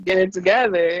Get it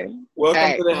together. All Welcome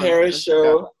right, to the come on, Harris let's go.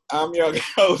 Show. I'm your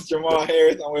host, Jamal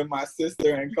Harris. I'm with my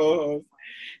sister and co-host,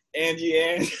 Angie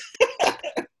Ann.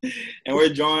 And we're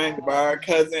joined by our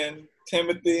cousin,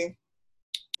 Timothy.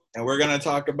 And we're going to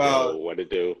talk about what to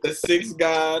do. the Sixth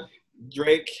God,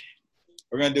 Drake.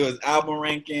 We're going to do his album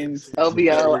rankings.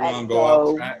 OVO, We're going to go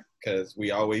off track because we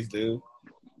always do.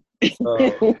 So,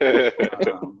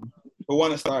 who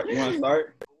want to start? You want to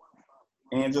start?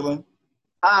 Angela?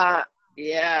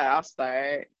 Yeah, I'll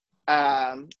start.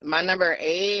 My number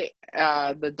 8,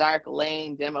 the Dark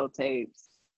Lane demo tapes,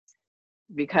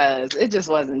 because it just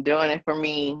wasn't doing it for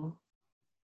me.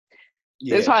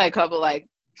 Yeah. There's probably a couple like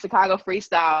Chicago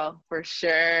Freestyle for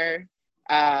sure,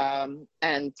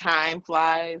 and Time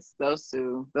Flies. Those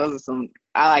are some.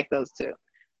 I like those two,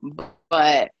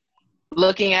 but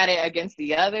looking at it against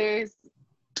the others,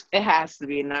 it has to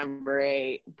be number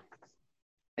 8.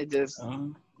 It just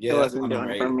it wasn't doing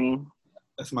it for me.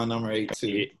 That's my number 8 too.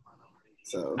 Yeah.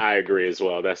 So I agree as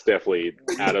well. That's definitely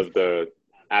out of the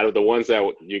ones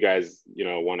that you guys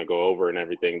want to go over and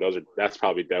everything. That's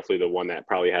probably definitely the one that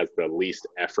probably has the least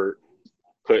effort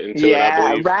put into it.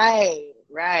 I believe.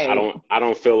 Right. I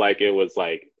don't feel like it was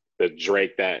like the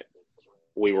Drake that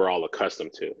we were all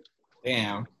accustomed to.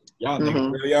 Damn, y'all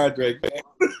niggas really are Drake.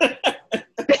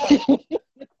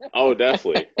 Oh,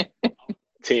 definitely.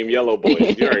 Team Yellow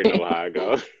Boys. You already know how I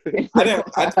go.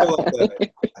 I feel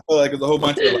like it's a whole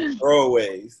bunch of like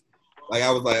throwaways. Like I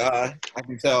was like, I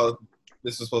can tell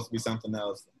this was supposed to be something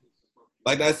else.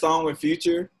 Like that song with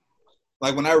Future.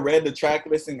 Like when I read the track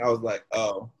listing, I was like,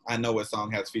 oh, I know what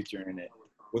song has Future in it.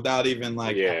 Without even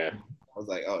like, yeah. I was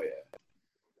like, oh yeah.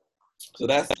 So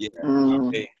that's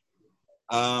okay.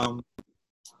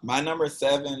 My number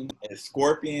 7 is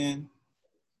Scorpion.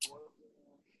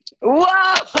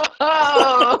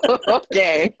 Whoa!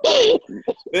 Okay.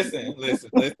 Listen. This is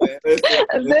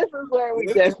where we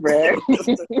differ.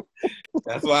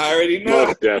 That's why I already know.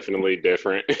 Most definitely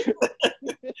different.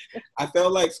 I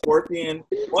felt like Scorpion,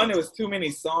 one, it was too many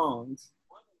songs.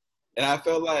 And I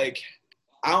felt like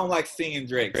I don't like singing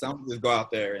Drake, so I'm going to just go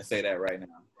out there and say that right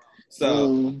now.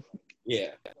 So,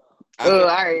 yeah. I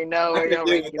already know where you're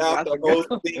going without the whole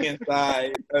singing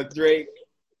side of Drake.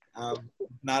 I'm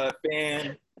not a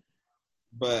fan.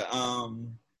 But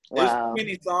there's too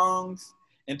many songs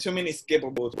and too many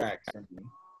skippable tracks for me.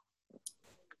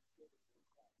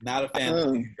 Not a fan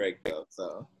of Drake though.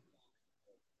 So,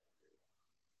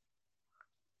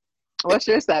 what's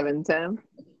your 7, Tim?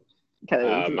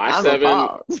 My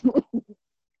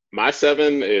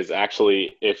 7 is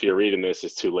actually, if you're reading this,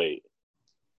 it's too late.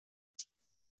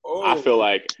 Oh. I feel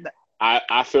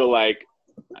like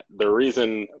the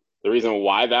reason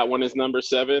why that one is number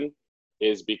 7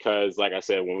 is because, like I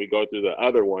said, when we go through the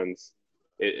other ones,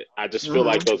 I just feel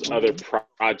like those other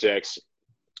projects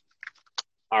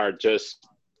are just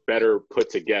better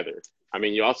put together. I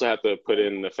mean, you also have to put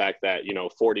in the fact that,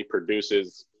 40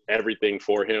 produces everything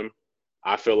for him.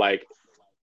 I feel like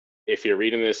if you're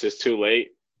reading this, it's too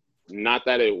late. Not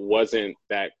that it wasn't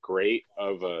that great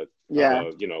of a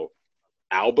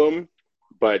album,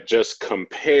 but just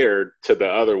compared to the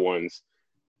other ones,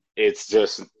 it's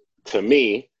just, to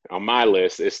me, on my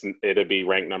list, it'll be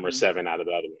ranked number 7 out of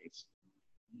the other ones.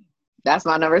 That's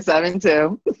my number 7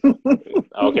 too.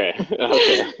 Okay.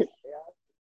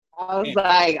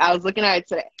 I was looking at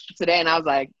it today, and I was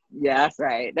like, yeah, that's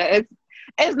right.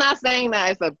 It's not saying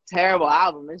that it's a terrible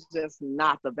album. It's just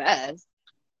not the best.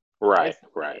 Right.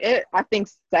 I think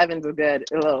 7's a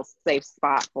little safe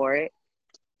spot for it.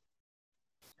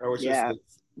 Yeah.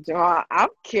 Jamal, I'm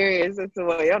curious as to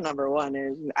what your number 1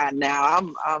 is.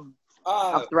 Now I'm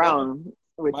thrown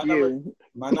with you.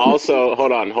 Also,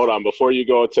 hold on. Before you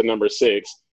go to number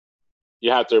 6,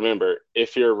 you have to remember,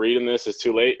 if you're reading this, it's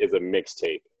too late, is a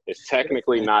mixtape. It's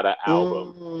technically not an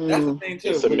album. That's the thing, too.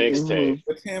 It's a mixtape.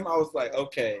 With him, I was like,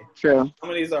 okay. True. Some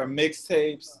of these are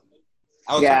mixtapes.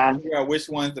 I was trying to figure out which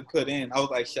ones to put in. I was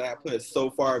like, should I put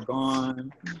So Far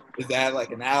Gone? Is that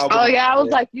like an album? Oh, yeah. I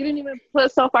was like, you didn't even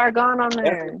put So Far Gone on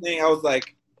there. That's the thing. I was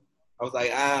like,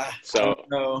 So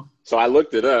I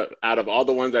looked it up. Out of all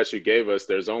the ones that you gave us,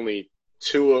 there's only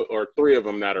 2 or 3 of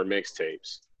them that are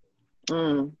mixtapes.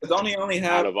 It's only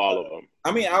have out of all of them.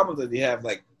 How many albums does he have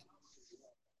like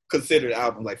considered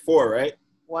albums? Like 4, right?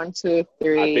 1, 2,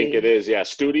 3. I think it is. Yeah,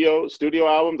 studio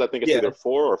albums. I think it's either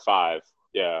 4 or 5.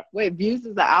 Yeah. Wait, Views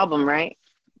is the album, right?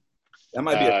 That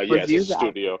might be. It's a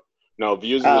studio. No,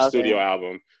 Views is a studio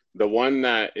album. The one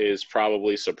that is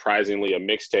probably surprisingly a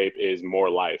mixtape is More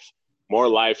Life. More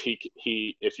Life.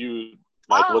 He if you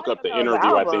look up the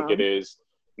interview, I think it is.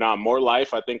 Now, More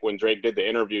Life, I think when Drake did the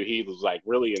interview, he was like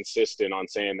really insistent on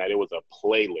saying that it was a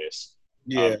playlist.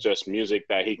 Yeah. of just music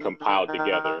that he compiled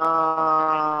together.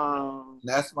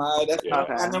 That's my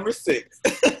number 6.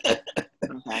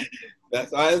 Okay.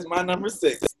 That's why it's my number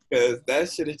 6, because that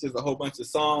shit is just a whole bunch of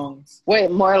songs. Wait,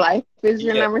 More Life is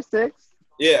your number 6?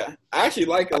 Yeah, I actually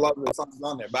like a lot of the songs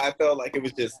on there, but I felt like it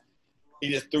was just he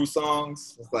just threw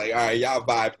songs. It's like, all right, y'all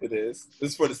vibe to this.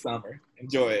 This is for the summer.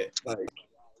 Enjoy it. Like,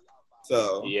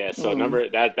 so. Yeah. So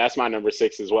that's my number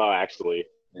 6 as well. Actually,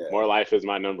 More Life is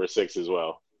my number 6 as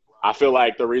well. I feel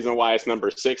like the reason why it's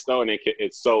number 6 though, and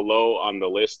it's so low on the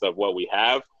list of what we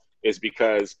have, is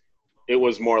because it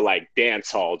was more like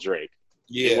dance hall Drake.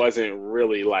 Yeah. It wasn't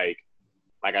really like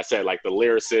I said, like the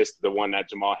lyricist, the one that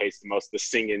Jamal hates the most, the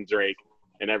singing Drake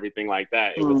and everything like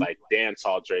that. It was like dance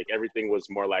hall Drake. Everything was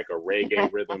more like a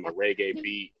reggae rhythm, a reggae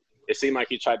beat. It seemed like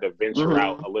he tried to venture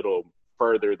out a little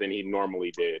further than he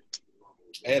normally did.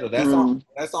 Hey,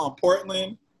 that song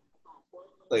Portland,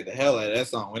 played the hell out of that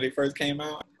song when it first came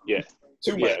out. Yeah.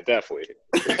 Too much. Yeah, definitely.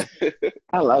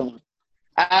 I love it.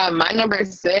 My number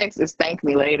 6 is Thank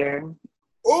Me Later.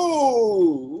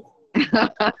 Ooh.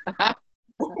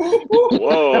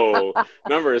 Whoa.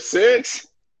 Number 6?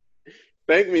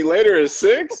 Thank Me Later is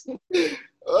 6?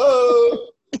 Oh.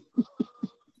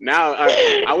 Now,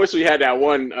 I wish we had that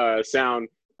one sound.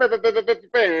 I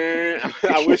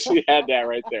wish we had that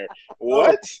right there.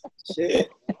 What? Shit.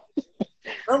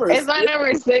 It's my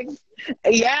number 6.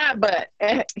 Yeah, but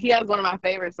he has one of my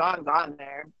favorite songs on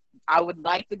there. I would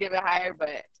like to give it higher,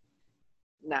 but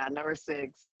number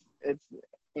 6. It's,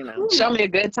 Show Me a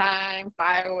Good Time,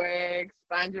 Fireworks,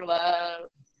 Find Your Love,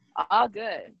 all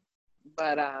good.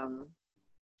 But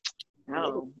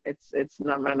no, it's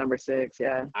not my number 6.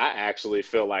 Yeah. I actually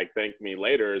feel like Thank Me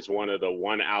Later is one of the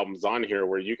albums on here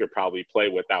where you could probably play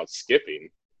without skipping.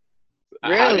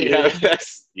 Really?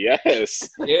 Yes. Yeah.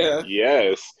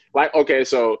 Yes. Like, okay,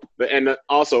 so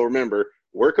also remember,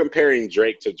 we're comparing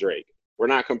Drake to Drake. We're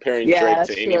not comparing Drake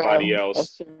to anybody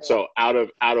else. So out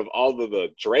of all of the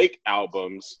Drake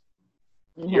albums,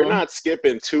 you're not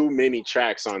skipping too many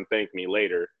tracks on Thank Me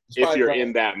Later if you're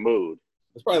in that mood.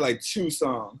 It's probably like 2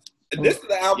 songs. And this is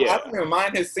the album. I don't even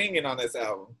mind his singing on this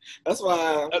album. That's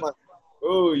why I'm like,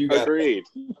 oh, you got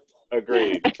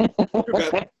Agreed.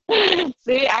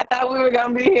 See, I thought we were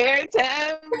gonna be here,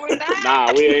 Tim. We're not.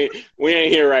 Nah, we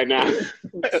ain't here right now.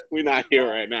 We're not here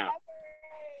right now.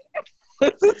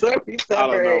 This is where we separate. I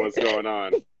don't know what's going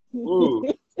on. Ooh.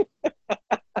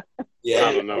 Yeah.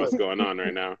 I don't know what's going on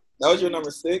right now. That was your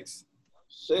number 6?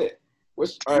 Shit.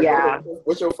 What's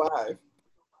your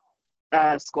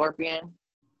 5? Scorpion.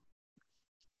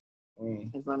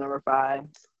 Is my number 5.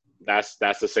 That's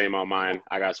the same on mine.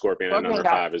 I got Scorpion at number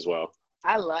 5 as well.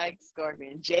 I like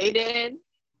Scorpion. Jaded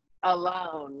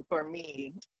alone for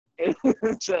me. It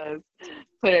just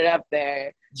put it up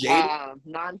there.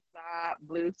 Nonstop,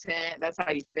 Blue Tint, That's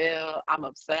How You Feel, I'm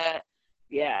Upset.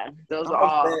 Yeah, those are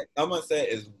all. I'm Upset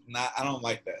is not. I don't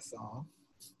like that song.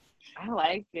 I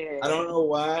like it. I don't know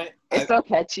why. It's so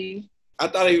catchy. I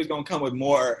thought he was gonna come with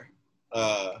more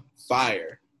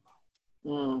fire.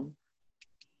 So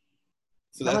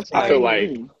that's I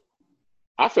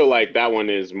feel like that one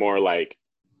is more like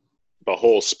the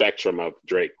whole spectrum of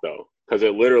Drake though, because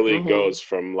it literally goes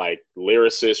from like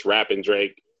lyricist rapping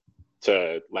Drake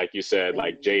to, like you said,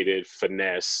 like Jaded,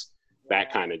 finesse,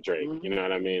 that kind of Drake. You know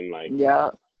what I mean? Like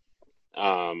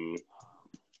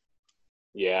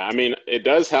yeah, I mean, it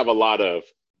does have a lot of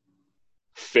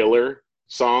filler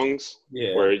songs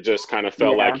where it just kind of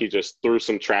felt like he just threw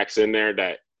some tracks in there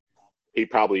that he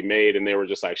probably made and they were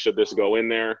just like, should this go in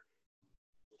there?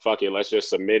 Fuck it, let's just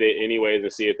submit it anyways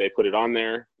and see if they put it on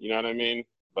there. You know what I mean?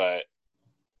 But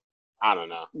I don't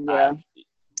know. Yeah.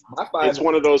 It's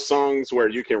one of those songs where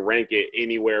you can rank it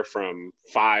anywhere from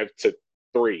 5 to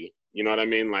 3. You know what I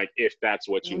mean? Like, if that's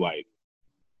what you like.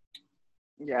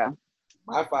 Yeah.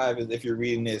 My 5 is If You're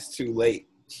Reading This Too Late.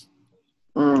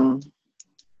 I don't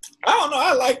know.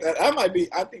 I like that.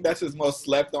 I think that's his most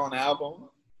slept on album.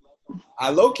 I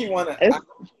low-key want to,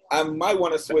 I might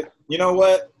want to switch. You know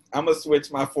what? I'm going to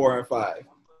switch my 4 and 5.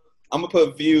 I'm going to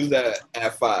put Views at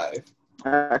 5.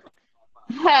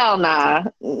 Hell nah.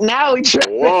 Now we try.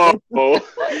 Whoa.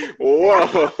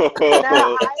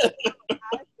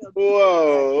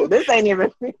 Whoa. This ain't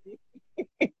even.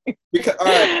 Because, all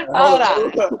right,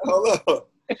 hold on.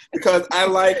 Because I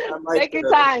like Take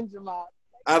your time, Jamal.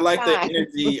 I like the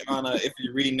energy on If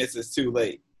You're Reading This Is Too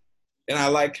Late. And I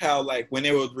like how, like, when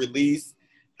it was released,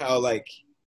 how, like,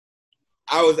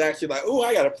 I was actually like, oh,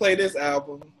 I got to play this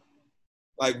album.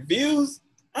 Like, Views,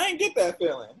 I didn't get that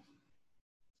feeling.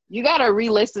 You got to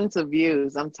re-listen to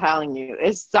Views. I'm telling you.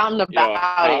 It's something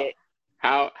about it.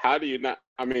 How do you not?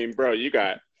 I mean, bro, you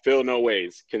got Feel No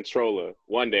Ways, Controller,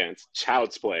 One Dance,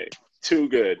 Child's Play, Too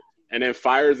Good, and then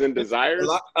Fires and Desires.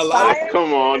 A lot of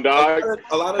Come on, dog.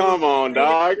 a lot of Come on,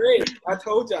 dog. great. I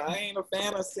told you I ain't a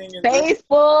fan of singing.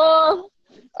 Faithful.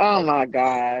 Oh my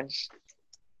gosh.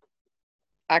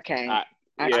 I can't.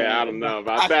 I don't know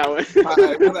about that one.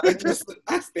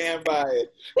 I stand by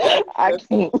it. I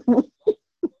can't.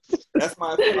 That's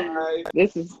my 5.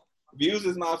 This is Views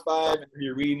is my 5, and if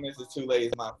you're reading this, it's Too Late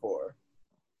is my 4.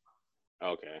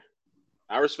 Okay.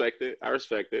 I respect it.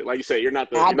 Like you said, you're not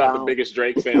the biggest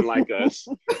Drake fan like us.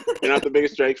 You're not the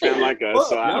biggest Drake fan like us.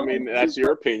 So I mean, that's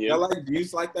your opinion. Y'all like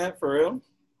Views like that for real?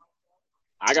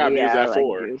 I got Views at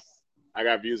 4. I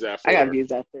got Views at 4. I got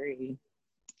Views at 3.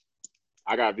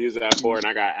 I got Views at 4, and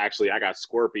I got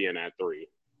Scorpion at 3.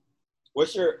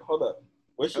 Hold up.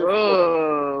 What's your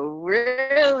Oh,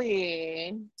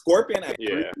 really? Scorpion at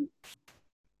 3?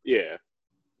 Yeah.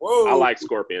 Whoa. I like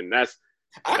Scorpion. That's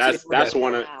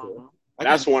one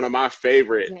of my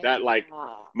favorite. That, like,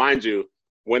 mind you,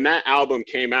 when that album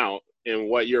came out in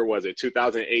what year was it?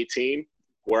 2018,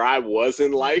 where I was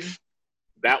in life,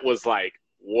 that was like,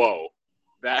 whoa.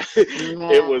 That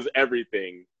it was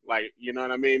everything. Like, you know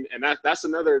what I mean? And that's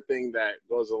another thing that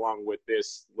goes along with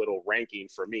this little ranking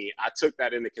for me. I took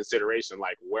that into consideration,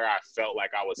 like where I felt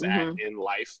like I was at in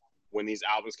life when these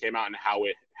albums came out, and how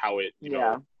it you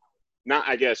know, not,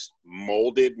 I guess,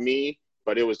 molded me,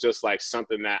 but it was just like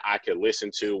something that I could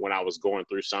listen to when I was going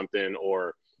through something,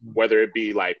 or whether it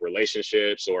be like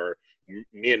relationships or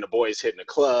me and the boys hitting the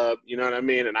club, you know what I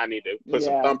mean? And I need to put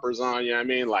some thumpers on, you know what I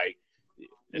mean? Like,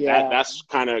 that's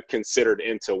kind of considered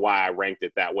into why I ranked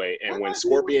it that way. And when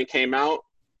Scorpion came out,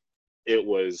 it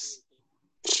was,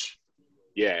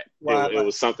 it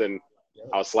was something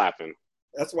I was slapping.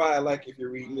 That's why I like If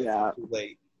You're Reading This Too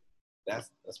Late. That's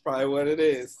probably what it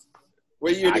is.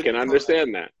 I can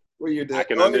understand that.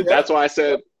 That's why I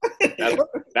said.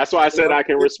 That's why I said I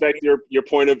can respect your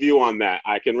point of view on that.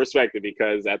 I can respect it,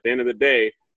 because at the end of the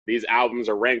day, these albums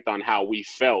are ranked on how we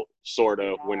felt, sort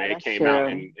of, when they came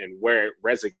out, and where it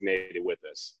resonated with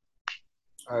us.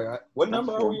 All right. What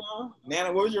number are we on?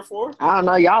 Nana, what was your 4? I don't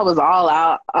know. Y'all was all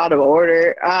out of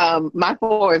order. My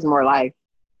 4 is More Life.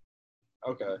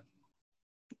 Okay.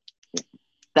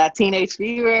 That Teenage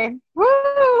Fever.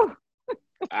 Woo!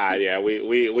 Yeah,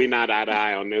 we not eye to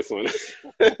eye on this one.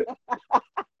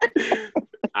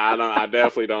 I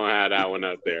definitely don't have that one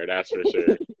up there. That's for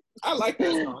sure. I like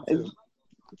that song too.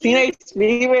 Teenage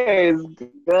Fever is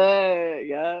good.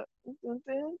 Yeah.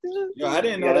 Yo, I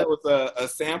didn't know that was a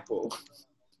sample.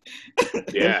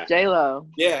 Yeah. J-Lo.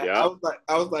 Yeah. Yep.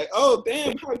 I was like, oh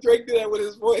damn, how Drake did that with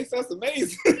his voice? That's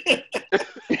amazing.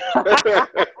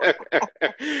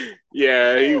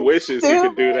 Yeah, he wishes he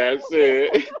could do that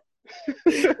shit.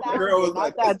 The girl was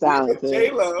like, that talented.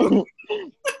 J-Lo.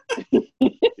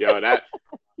 Yo,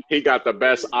 he got the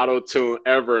best auto-tune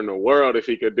ever in the world if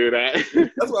he could do that.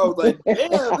 That's why I was like, damn,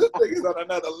 this nigga's on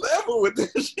another level with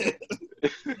this shit.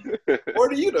 Or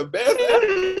do you the best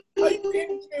ever? How you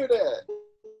can't do that?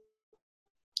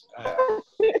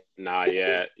 Nah,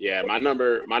 yeah. My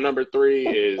number 3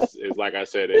 is like I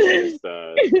said,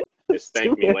 it's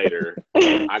Thank Me Later.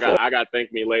 I got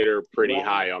Thank Me Later pretty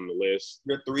high on the list.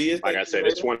 Your 3 is like I said,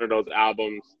 it's one of those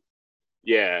albums.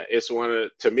 Yeah,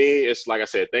 to me, it's like I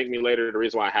said, Thank Me Later. The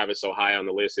reason why I have it so high on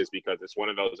the list is because it's one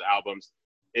of those albums.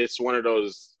 It's one of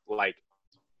those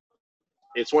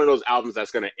albums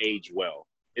that's gonna age well.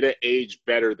 It'll age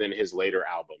better than his later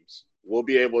albums. We'll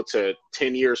be able to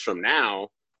 10 years from now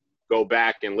go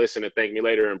back and listen to Thank Me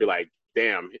Later and be like,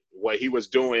 damn, what he was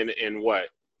doing in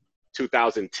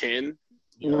 2010.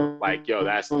 Like, yo,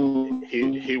 that's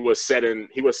he was setting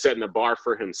the bar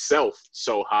for himself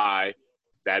so high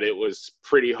that it was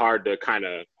pretty hard to kind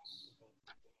of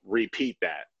repeat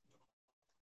that.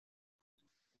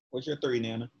 What's your 3,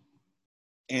 Nana?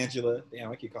 Angela.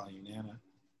 Damn, I keep calling you Nana.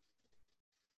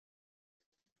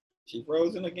 She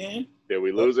frozen again? Did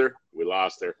we lose her? We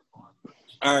lost her.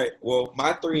 All right. Well,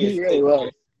 my 3 is. Really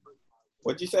well.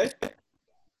 What'd you say?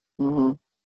 Mm-hmm.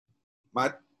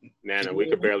 Nana, we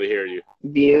could barely hear you.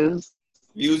 Views.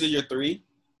 Views is your 3?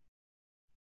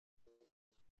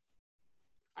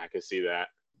 I can see that.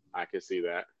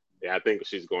 Yeah, I think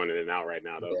she's going in and out right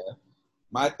now, though. Yeah.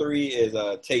 My 3 is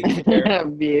Take Care.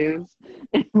 Views.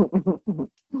 Yeah,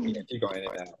 she's going in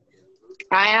and out.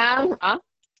 I am? Huh?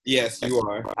 Yes, you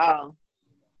are. Oh.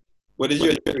 What is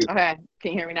your 3? Okay.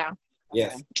 Can you hear me now?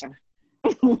 Yes. Okay.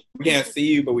 We can't see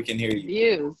you, but we can hear you.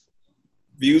 Views.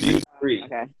 Views is 3.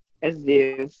 Okay. It's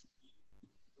Views.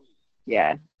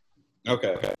 Yeah.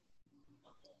 Okay.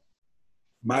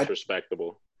 That's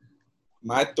respectable.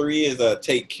 My 3 is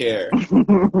Take Care.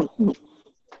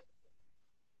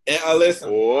 Yeah,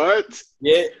 listen. What?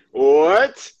 Yeah.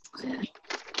 What?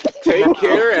 Take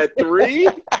Care at 3?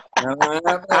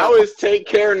 No. How is Take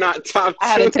Care not top 2? I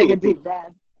had to take a deep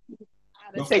breath.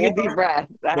 Take a deep breath.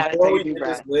 Before we did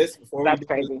this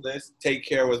Crazy. list, Take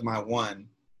Care was my one.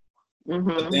 Mm-hmm.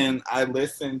 But then I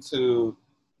listened to,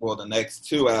 the next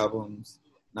 2 albums,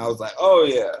 and I was like, oh,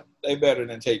 yeah, they better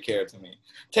than Take Care to me.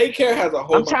 Take Care has a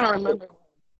whole I'm trying to remember.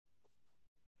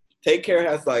 Take Care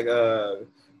has like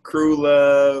Crew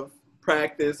Love,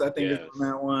 Practice, I think Yes. is on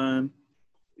that one.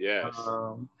 Yes.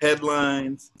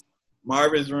 Headlines,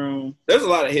 Marvin's Room. There's a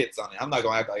lot of hits on it. I'm not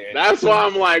going to act like it. That's why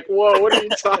I'm like, whoa, what are you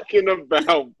talking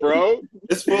about, bro?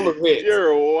 It's full of hits.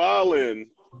 You're wildin'.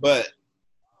 But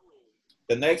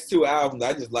the next 2 albums,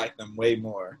 I just like them way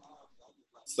more.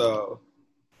 So,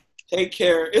 Take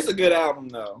Care. It's a good album,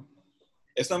 though.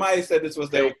 If somebody said this was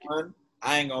their one,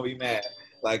 I ain't going to be mad.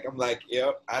 Like, I'm like,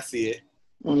 yep, I see it.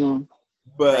 Mm-hmm.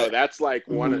 But bro, that's like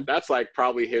that's like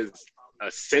probably his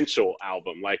essential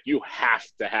album. Like, you have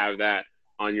to have that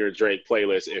on your Drake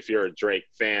playlist if you're a Drake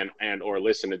fan and or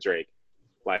listen to Drake.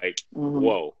 Like,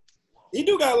 whoa. He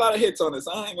do got a lot of hits on this.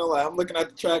 I ain't gonna lie. I'm looking at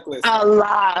the track list. A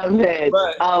lot of hits.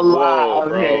 But, a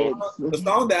lot of hits. The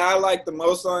song that I like the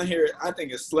most on here, I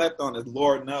think is slept on, is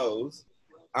Lord Knows.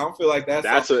 I don't feel like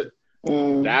that's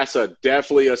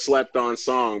definitely a slept on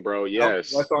song, bro.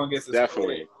 Yes. That song gets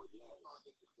definitely.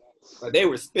 Like, they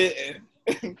were spitting.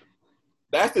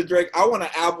 That's the Drake. I want an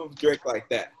album of Drake like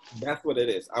that. That's what it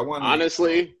is. I want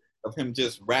honestly of him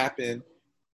just rapping.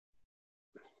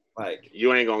 Like,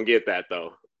 you ain't gonna get that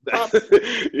though.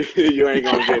 You ain't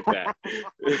gonna get that.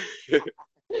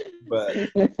 But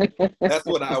that's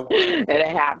what I want. It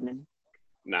ain't happening.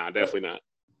 Nah, definitely not.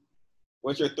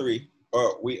 What's your 3?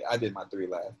 I did my 3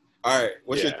 last. All right.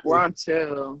 What's your 3? We're on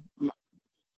 2.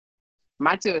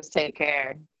 My 2 is Take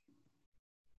Care.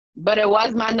 But it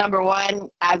was my number 1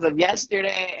 as of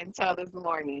yesterday until this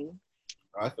morning.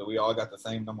 I thought we all got the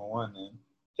same number 1 then.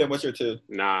 Tim, what's your 2?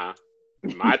 Nah.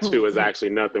 My 2 is actually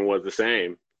Nothing Was the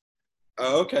Same.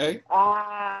 Oh, okay.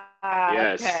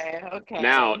 Yes. Okay.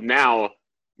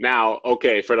 Now,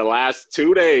 okay, for the last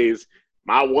 2 days,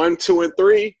 my 1, 2, and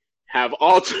 3 have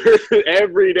altered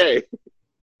every day.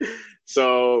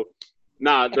 So,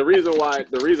 the reason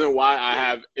why I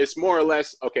have, it's more or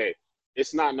less, okay,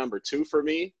 it's not number 2 for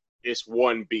me, it's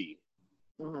 1B.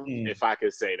 Mm-hmm. If I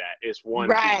could say that. It's 1B.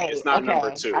 Right. It's not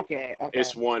number 2. Okay.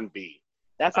 It's 1B.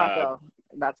 That's how I feel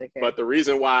about Take Care. But the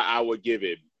reason why I would give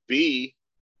it B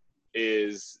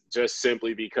is just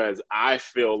simply because I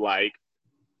feel like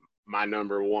my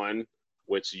number 1,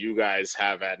 which you guys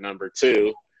have at number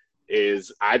 2,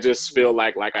 is I just feel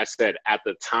like I said, at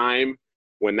the time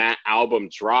when that album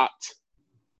dropped,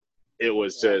 it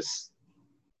was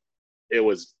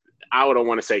I wouldn't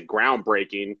want to say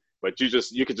groundbreaking, but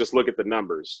you could just look at the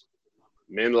numbers.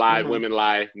 Men lie, women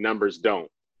lie, numbers don't.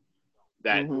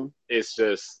 That it's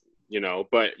just,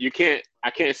 but I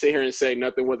can't sit here and say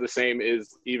Nothing Was the Same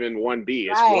is even 1B.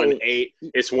 It's right. 1A.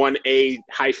 It's 1A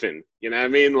hyphen. You know what I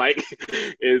mean? Like,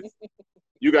 it's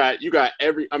you got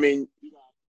every. I mean,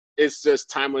 it's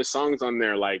just timeless songs on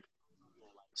there. Like,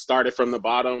 Started From the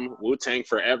Bottom, Wu-Tang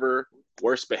Forever,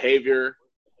 Worst Behavior,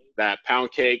 that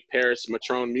Pound Cake, Paris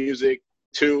Matrone Music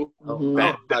 2.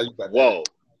 Whoa.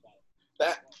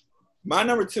 My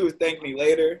number 2 is Thank Me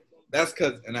Later. That's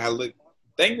because,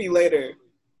 Thank Me Later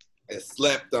is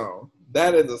slept on.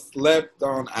 That is a slept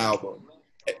on album.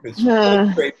 It's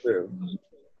straight through.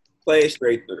 Play it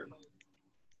straight through.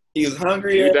 He was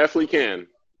hungrier. You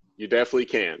definitely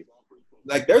can.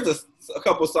 Like, there's a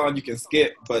couple songs you can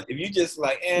skip, but if you just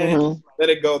let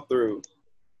it go through.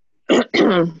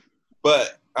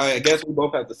 But I guess we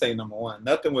both have the same number 1.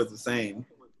 Nothing Was the Same.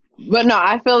 But no,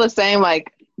 I feel the same.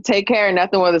 Like, Take Care and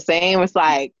Nothing Was the Same. It's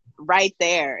like right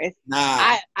there. It's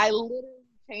I literally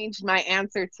changed my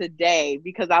answer today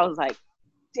because I was like,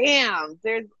 damn,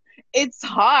 it's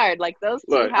hard. Like, those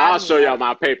two. Look, I'll show y'all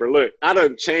my paper. Look, I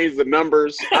done changed the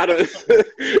numbers. I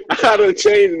done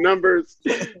changed numbers,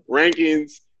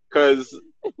 rankings, because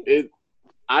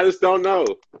I just don't know.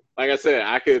 Like I said,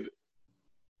 I give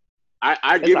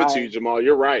it to you, Jamal.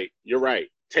 You're right.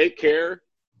 Take Care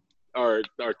or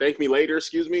Thank Me Later,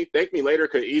 excuse me. Thank Me Later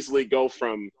could easily go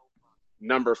from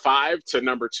number 5 to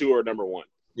number 2 or number 1.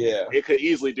 Yeah. It could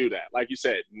easily do that. Like you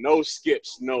said, no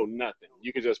skips, no nothing.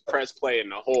 You could just press play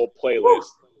and the whole playlist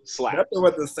slaps. Nothing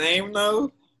Was the Same, though.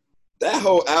 That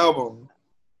whole album.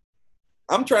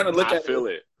 I'm trying to look at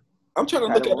it. I'm trying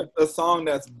to look at a song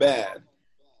that's bad.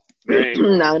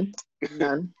 None.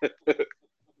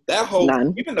 That whole,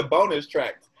 even the bonus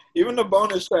tracks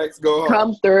go hard.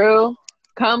 Come through.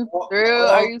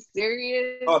 Are you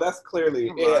serious? Oh, that's clearly,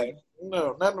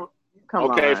 No, not no.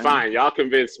 Come Okay, on. fine. Y'all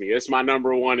convinced me. It's my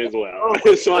number one as well.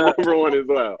 It's my number one as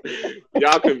well.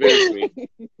 Y'all convinced me.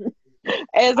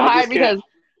 It's I hard just can't.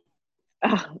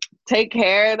 because Take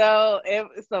Care though.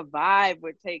 It's a vibe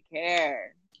with Take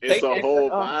Care. It's a whole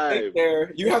Oh, Take vibe.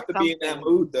 Care. You have to be in that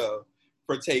Something. mood though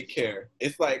for Take Care.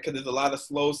 It's like because there's a lot of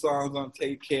slow songs on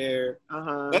Take Care.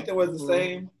 Nothing was the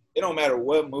same. It don't matter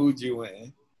what mood you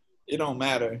in. It don't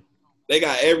matter. They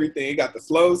got everything. They got the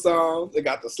slow songs. They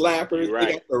got the slappers. You're right.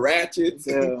 They got the ratchets.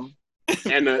 Yeah.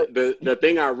 And the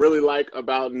thing I really like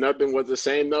about Nothing Was the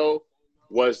Same though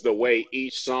was the way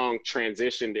each song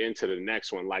transitioned into the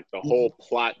next one. Like the whole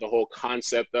plot, the whole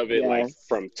concept of it, like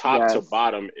from top to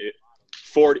bottom.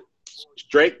 40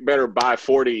 Drake better buy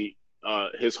 40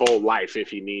 his whole life if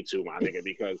he need to, my nigga,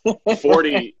 because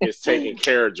 40 is taking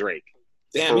care of Drake.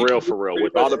 Damn, for real.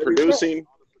 With all the producing,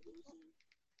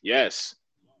 yes.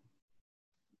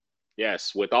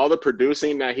 With all the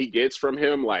producing that he gets from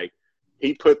him, like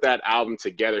he put that album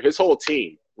together. His whole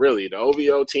team, really, the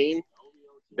OVO team,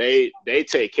 they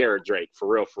take care of Drake for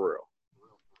real.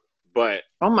 But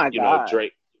oh my God,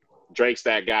 Drake's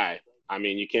that guy. I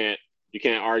mean, you can't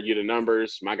argue the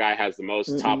numbers. My guy has the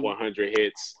most top 100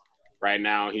 hits right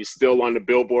now. He's still on the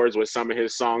billboards with some of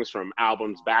his songs from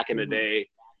albums back in the day.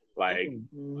 Like,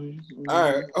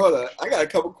 all right, hold on. I got a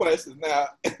couple questions now.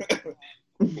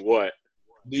 What?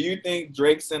 Do you think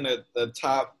Drake's in the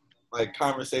top like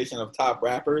conversation of top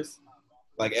rappers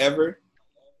like ever?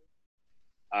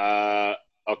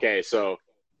 Okay, so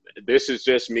this is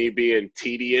just me being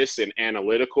tedious and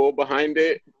analytical behind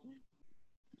it.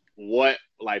 What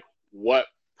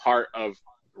part of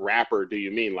rapper do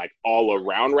you mean? Like all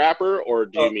around rapper, or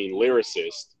do you mean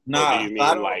lyricist? Nah, do you mean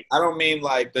I don't mean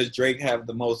like does Drake have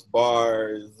the most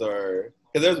bars, or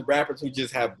because there's rappers who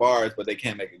just have bars but they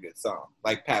can't make a good song,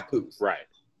 like Papoose. Right.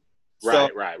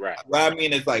 Right. What I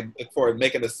mean is like for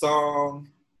making a song,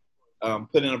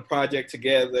 putting a project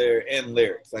together, and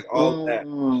lyrics, like all of that.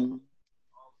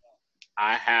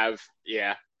 I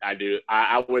do.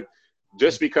 I would,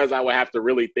 just because I would have to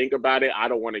really think about it, I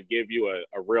don't want to give you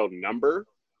a real number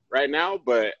right now,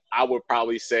 but I would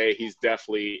probably say he's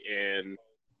definitely in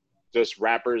just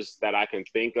rappers that I can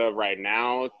think of right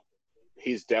now.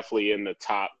 He's definitely in the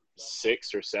top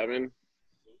 6 or 7.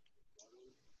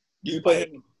 You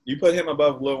put him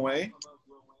above Lil Wayne?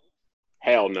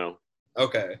 Hell no.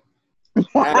 Okay.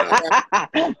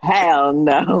 Hell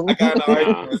no. I got an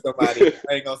argument with somebody.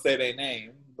 I ain't gonna say their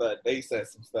name, but they said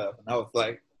some stuff, and I was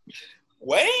like,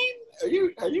 "Wayne, are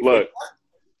you?" Look,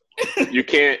 you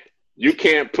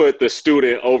can't put the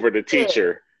student over the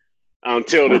teacher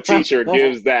until the teacher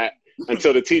gives that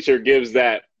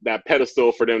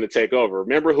pedestal for them to take over.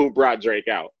 Remember who brought Drake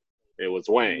out? It was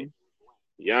Wayne.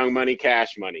 Young Money,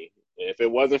 Cash Money. If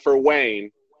it wasn't for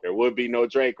Wayne, there would be no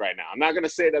Drake right now. I'm not going to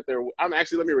say that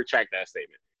let me retract that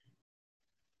statement.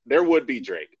 There would be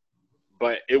Drake,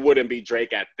 but it wouldn't be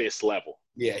Drake at this level.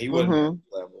 Yeah, he wouldn't be at this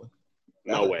level.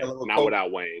 No way. Not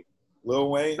without Wayne.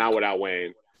 Lil Wayne? Not without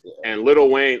Wayne. Yeah. And Lil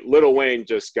Wayne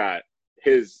just got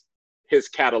his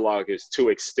catalog is too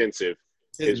extensive.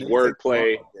 His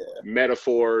wordplay,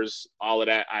 metaphors, all of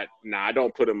that. I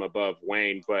don't put him above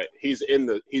Wayne, but he's in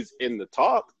the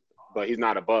talk, but he's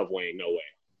not above Wayne. No way.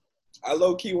 I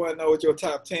low key want to know what your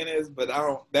top 10 is, but I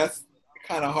don't. That's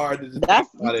kind of hard to just think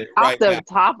about it off the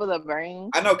top of the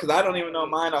brain. I know, because I don't even know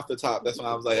mine off the top. That's when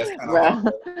I was like, that's kind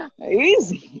of hard.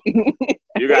 Easy.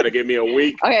 You got to give me a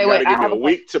week. Okay, wait. Give me a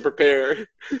week to prepare.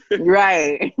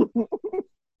 Right.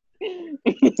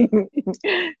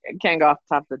 Can't go off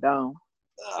the top of the dome.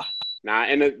 Nah,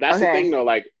 and that's the thing though.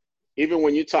 Like, even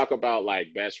when you talk about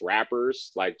like best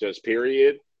rappers, like just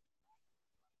period,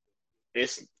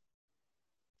 it's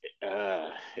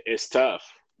tough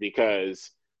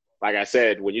because, like I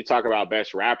said, when you talk about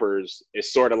best rappers,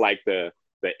 it's sort of like the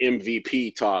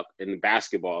MVP talk in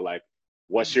basketball. Like,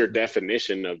 what's your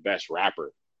definition of best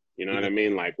rapper? You know what I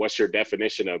mean? Like, what's your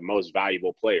definition of most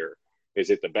valuable player? Is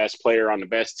it the best player on the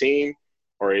best team?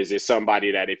 Or is it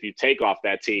somebody that if you take off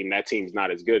that team's not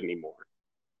as good anymore?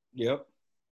 Yep.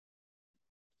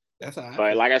 That's how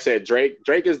But like I said, Drake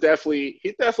is definitely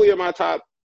in my top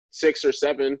 6 or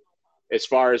 7 as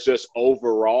far as just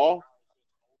overall.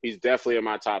 He's definitely in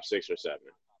my top 6 or 7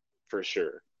 for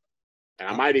sure. And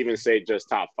I might even say just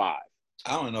top 5.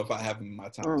 I don't know if I have him in my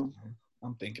top 10.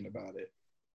 I'm thinking about it.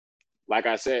 Like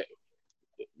I said,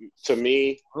 to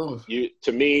me,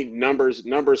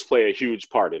 numbers play a huge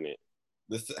part in it.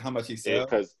 How much he sells?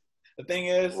 Because the thing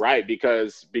is, right?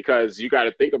 Because you got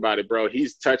to think about it, bro.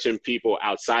 He's touching people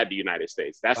outside the United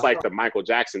States. That's like the Michael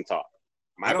Jackson talk.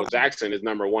 Michael Jackson is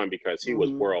number 1 because he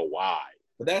was worldwide.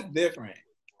 But that's different.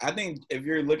 I think if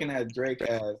you're looking at Drake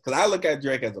as, because I look at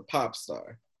Drake as a pop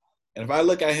star, and if I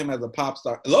look at him as a pop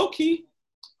star, low key,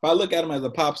 if I look at him as a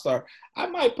pop star, I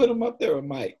might put him up there with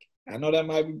Mike. I know that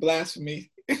might be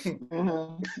blasphemy.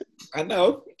 Mm-hmm. I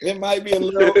know it might be a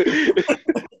little.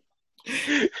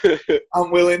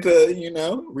 I'm willing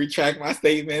to, retract my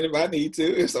statement if I need to.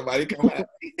 If somebody come at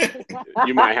me,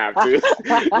 You might have to.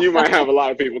 You might have a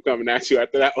lot of people coming at you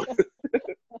after that one.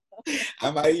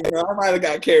 I might have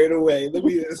got carried away. Let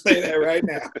me just say that right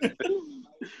now.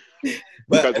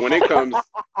 Because when it comes,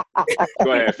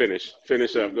 go ahead, finish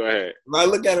up. Go ahead. If I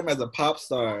look at him as a pop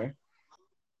star,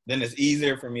 then it's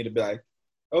easier for me to be like,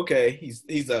 okay,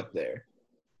 he's up there.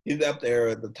 He's up there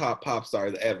with the top pop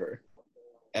stars ever,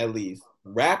 at least.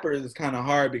 Rappers is kind of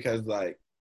hard because like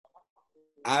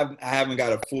I haven't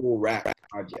got a full rap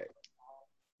project.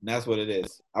 And that's what it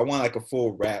is. I want like a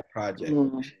full rap project.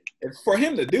 Mm-hmm. If for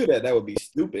him to do that, that would be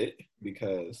stupid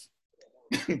because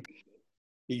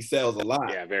he sells a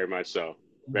lot. Yeah, very much so.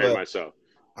 Very much so.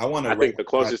 I think the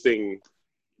closest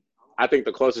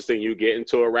thing you get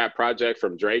into a rap project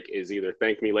from Drake is either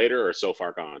Thank Me Later or So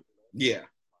Far Gone. Yeah.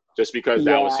 Just because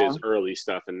that was his early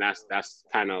stuff, and that's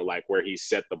kind of like where he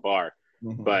set the bar.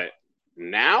 Mm-hmm. But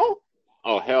now,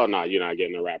 oh hell no, you're not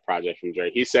getting a rap project from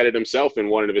Drake. He said it himself in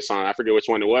one of his songs. I forget which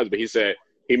one it was, but he said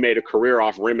he made a career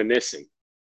off reminiscing.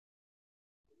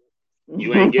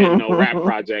 You ain't getting no rap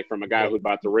project from a guy who's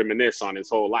about to reminisce on his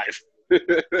whole life.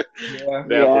 Definitely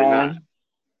not.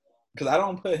 Because I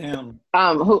don't put him.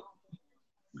 Who?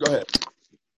 Go ahead.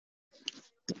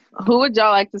 Who would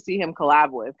y'all like to see him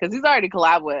collab with? Because he's already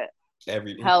collab with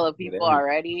hella people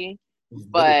already.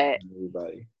 But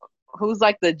everybody. Who's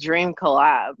like the dream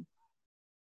collab?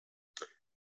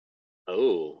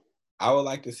 Oh, I would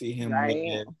like to see him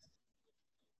with,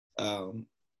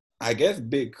 I guess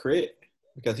Big Crit,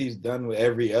 because he's done with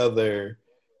every other.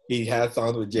 He has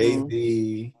songs with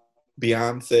Jay-Z,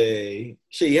 Beyonce.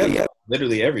 Shit, he has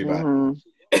literally everybody.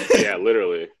 Mm-hmm. Yeah,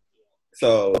 literally.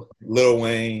 So Lil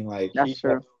Wayne, like that's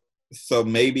true. So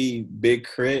maybe Big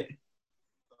Crit.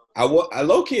 I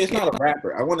low key, it's not a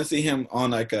rapper. I want to see him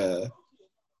on like a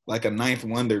Ninth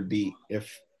Wonder beat,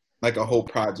 if like a whole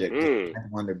project. Ninth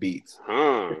Wonder beats.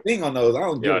 The thing on those, I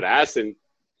don't. Yo, that's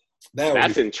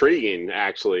intriguing.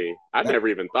 Actually, I never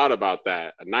even thought about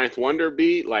that. A Ninth Wonder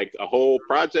beat, like a whole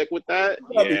project with that.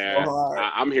 Yeah, so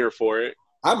I'm here for it.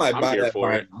 I might buy that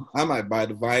vinyl. I might buy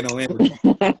the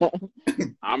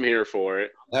vinyl. I'm here for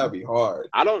it. That would be hard.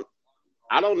 I don't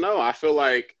know. I feel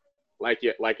like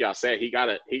y'all said, he got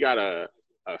a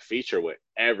feature with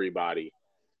everybody,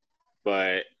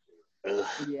 but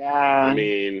I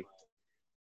mean,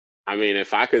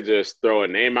 if I could just throw a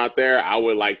name out there, I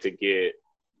would like to get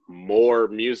more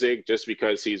music, just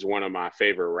because he's one of my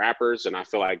favorite rappers, and I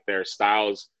feel like their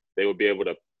styles, they would be able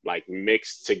to like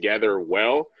mix together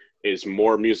well. Is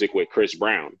more music with Chris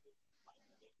Brown.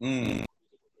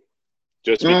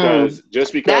 Just because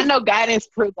that No Guidance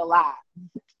proved a lot.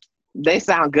 They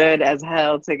sound good as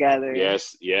hell together.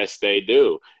 Yes, they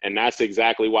do. And that's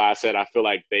exactly why I said I feel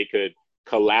like they could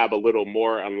collab a little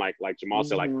more, unlike like Jamal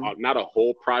said, like not a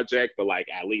whole project, but like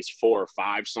at least 4 or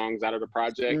 5 songs out of the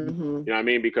project. You know what I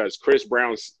mean? Because Chris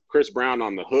Brown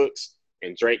on the hooks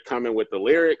and Drake coming with the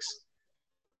lyrics,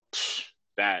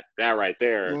 that right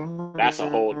there, that's a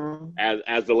whole,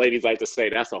 as the ladies like to say,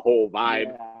 that's a whole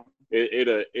vibe.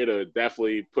 It'll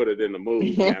definitely put it in the mood.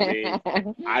 You know what I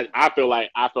mean? I feel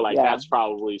like that's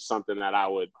probably something that I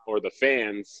would, or the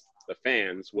fans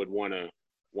would want to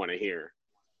hear.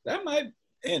 That might,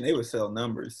 and they would sell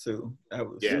numbers too. That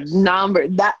was number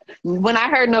that when I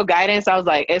heard No Guidance, I was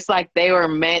like, it's like they were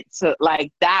meant to,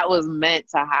 like that was meant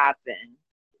to happen.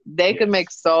 They could make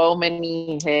so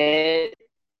many hits.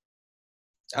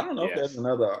 I don't know if there's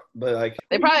another, but like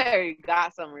they probably already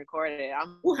got some recorded.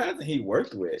 Who hasn't he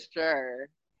worked with? Sure,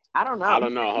 I don't know. Hold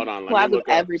on, let me look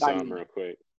up some real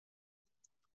quick.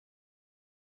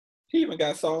 He even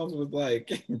got songs with like,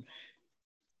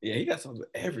 he got songs with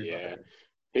everybody. Yeah,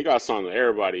 he got songs with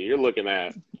everybody. You're looking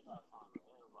at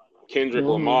Kendrick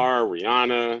Lamar,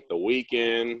 Rihanna, The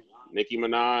Weeknd, Nicki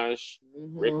Minaj,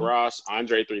 Rick Ross,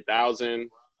 Andre 3000.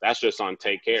 That's just on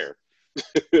Take Care.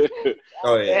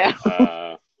 Oh yeah.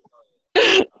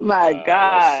 My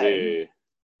God.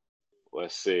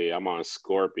 Let's see. I'm on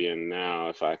Scorpion now.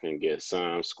 If I can get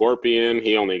some Scorpion,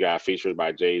 he only got featured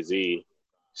by Jay-Z,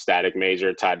 Static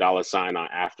Major, Ty Dolla $ign on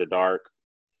After Dark.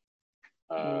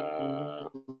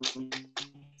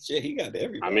 Shit, he got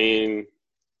everybody.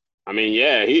 I mean,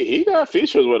 yeah, he got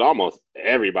features with almost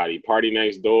everybody. Party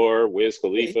Next Door, Wiz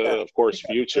Khalifa, of course,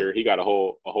 Future. He got a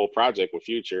whole project with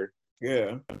Future.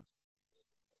 Yeah.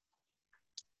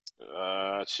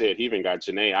 Shit, he even got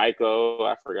Janae Aiko.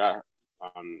 I forgot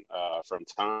on from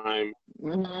Time.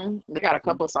 They got a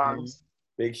couple songs.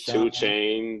 Big Sean. 2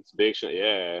 Chainz, Big Sean.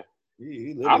 Yeah.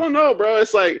 He I don't know, bro.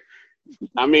 It's like,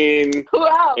 I mean, Who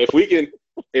else? if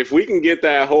we can get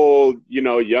that whole,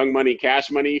 Young Money,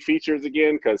 Cash Money features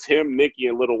again, because him, Nicki,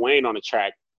 and Lil Wayne on the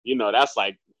track, that's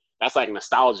like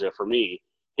nostalgia for me.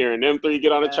 Hearing them three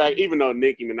get on the track, even though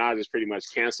Nicki Minaj is pretty much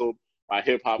canceled by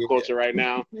hip hop culture right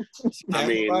now. I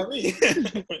mean,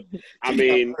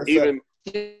 even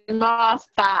No,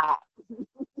 stop.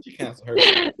 She canceled her.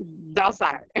 Don't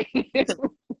start.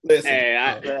 Listen,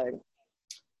 hey,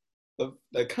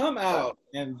 to come out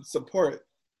and support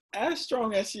as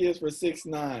strong as she is for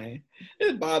 6ix9ine,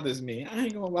 it bothers me. I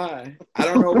ain't gonna lie. I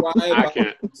don't know why it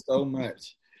bothers me so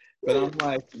much. But I'm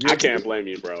like, I can't blame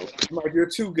you, bro. I'm like, you're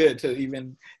too good to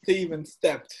even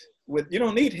step with. You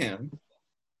don't need him.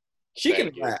 She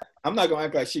can rap. I'm not gonna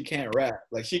act like she can't rap.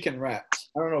 Like, she can rap.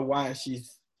 I don't know why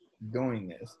she's doing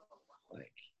this.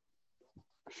 Like,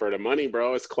 for the money,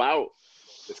 bro. It's clout.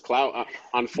 It's clout.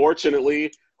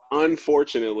 Unfortunately,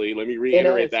 let me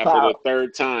reiterate that for the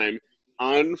third time.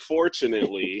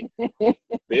 Unfortunately,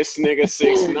 this nigga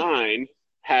 6ix9ine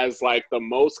has like the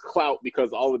most clout because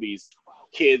all of these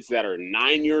kids that are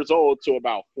 9 years old to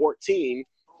about 14,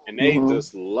 and they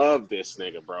just love this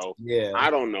nigga, bro. Yeah. I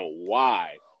don't know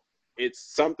why.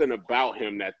 It's something about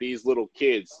him that these little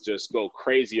kids just go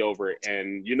crazy over it.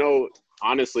 And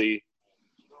honestly,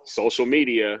 social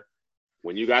media,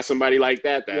 when you got somebody like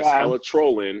that's hella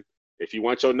trolling, if you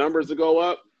want your numbers to go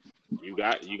up, you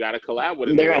got to collab with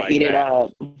it. They're gonna eat it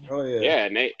up. Oh yeah. Yeah,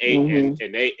 and they ate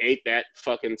and they ate that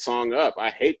fucking song up. I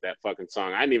hate that fucking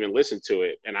song. I didn't even listen to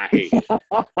it, and I hate it. That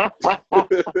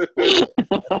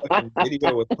fucking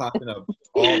video was popping up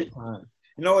all the time.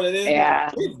 You know what it is? Yeah.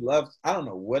 He loves. I don't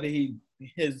know what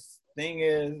his thing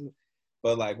is,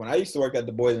 but like when I used to work at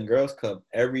the Boys and Girls Club,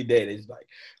 every day they're like,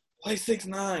 play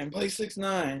 6ix9ine, play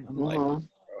 6ix9ine. I'm like,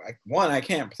 I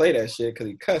can't play that shit because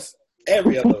he cussed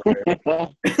every other word.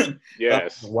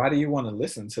 Yes. Why do you want to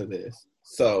listen to this?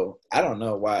 So I don't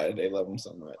know why they love him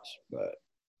so much, but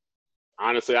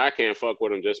honestly, I can't fuck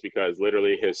with him just because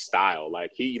literally his style.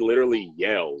 Like, he literally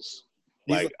yells.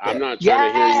 Like, I'm not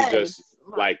trying to hear you just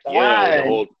like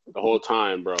yell the whole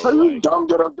time, bro. Like,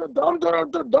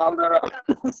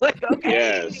 It's like,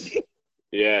 okay.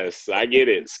 Yes, I get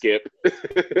it, Skip.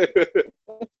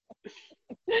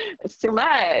 It's too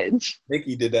much.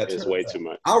 Nicki did that. It's way too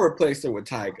much. I'll replace her with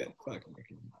Tyga. Fuck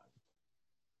Nicki.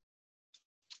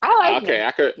 I like okay,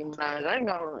 I could. I like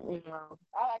her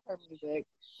music.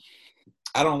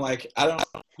 I don't,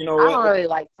 you know I what? don't really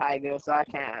like Tyga, so I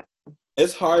can't.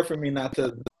 It's hard for me not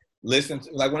to listen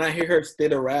to, like, when I hear her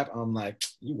spit a rap, I'm like,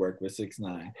 you work with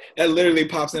 6ix9ine. That literally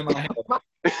pops in my head.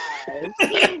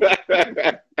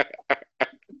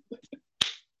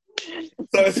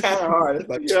 So it's kind of hard. It's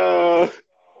like,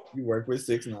 you work with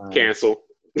 6ix9ine. Cancel.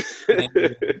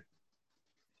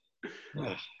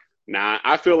 Nah,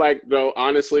 I feel like, though,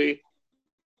 honestly,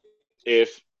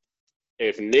 if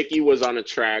Nicki was on a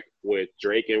track with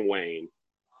Drake and Wayne,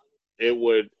 it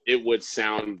would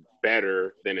sound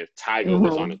better than if Tyga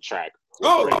was on a track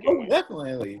with Drake and Wayne.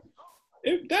 Definitely.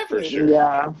 It definitely. For sure.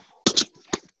 Yeah.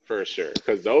 For sure.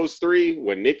 Because those three,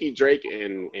 when Nicki, Drake,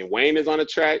 and Wayne is on a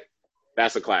track,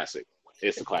 that's a classic.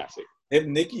 It's a classic. If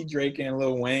Nicki, Drake, and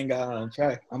Lil Wayne got on a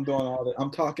track, I'm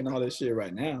talking all this shit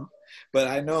right now. But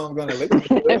I know I'm gonna listen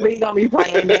to it. He's gonna be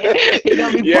playing it. He's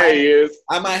gonna be playing. He is.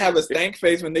 I might have a stank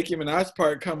face when Nicki Minaj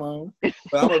part come on, but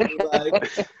I'm gonna be like,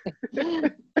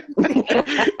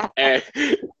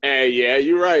 hey, yeah,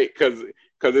 you're right, because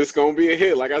it's gonna be a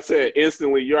hit. Like I said,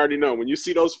 instantly, you already know when you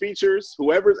see those features,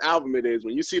 whoever's album it is,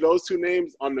 when you see those two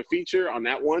names on the feature on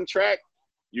that one track,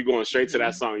 you're going straight to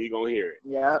that song. You're gonna hear it.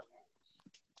 Yeah,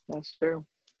 that's true.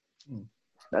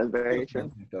 That's very true.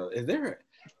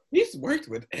 He's worked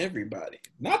with everybody.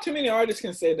 Not too many artists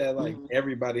can say that, like,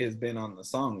 everybody has been on the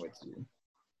song with you.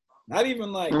 Not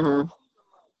even like, not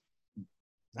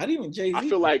even Jay-Z. I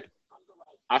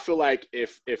feel like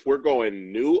if we're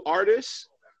going new artists,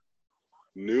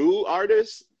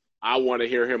 I want to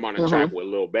hear him on a track with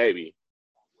Lil Baby.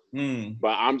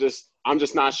 But I'm just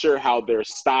not sure how their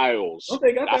styles.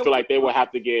 I feel like they would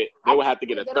have to get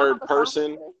a third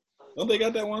person. Don't they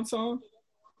got that one song?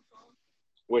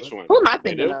 Which one? Who am I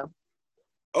thinking of?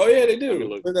 Oh yeah, they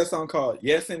do. What's that song called?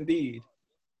 Yes, indeed.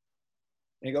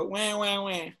 They go wham wham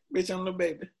wham, bitch on the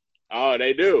baby. Oh,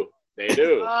 they do. They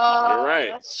do. Oh, you're right.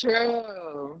 That's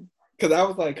true. Because I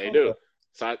was like, they do.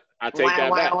 So I take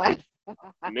that back.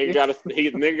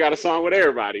 Nigga got a song with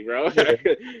everybody, bro. Yeah.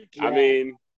 I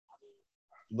mean,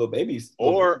 Lil Baby's.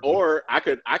 Or I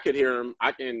could hear him.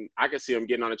 I could see him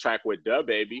getting on a track with Dub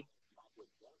Baby.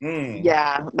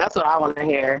 Yeah, that's what I want to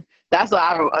hear. That's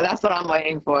what I'm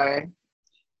waiting for.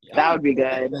 That would be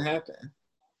good. It happen.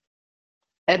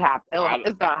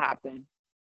 It's gonna happen.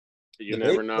 You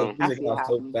never know. Music out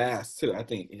so fast too. I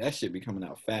think that should be coming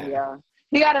out fast. Yeah,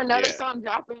 he got another song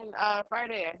dropping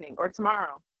Friday, I think, or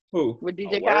tomorrow. Who? With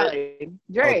DJ Khaled.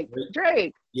 Drake.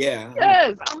 Drake. Yeah.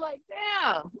 Yes. I'm like,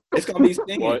 damn. It's gonna be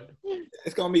singing. What?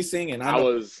 It's gonna be singing. I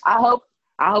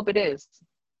hope it is.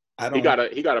 He got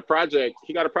a project.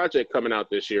 He got a project coming out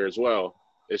this year as well.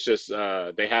 It's just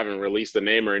they haven't released the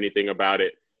name or anything about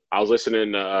it. I was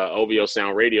listening to OVO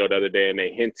Sound Radio the other day, and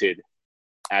they hinted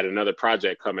at another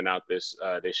project coming out this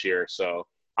year. So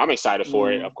I'm excited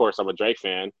for it. Of course, I'm a Drake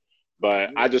fan, but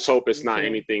I just hope it's not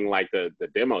anything like the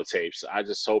demo tapes. I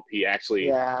just hope he actually.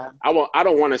 Yeah. I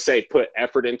don't want to say put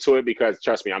effort into it, because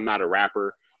trust me, I'm not a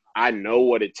rapper. I know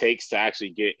what it takes to actually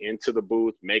get into the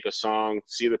booth, make a song,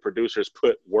 see the producers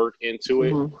put work into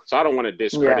it. So I don't want to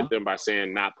discredit them by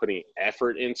saying not putting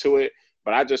effort into it,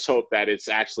 but I just hope that it's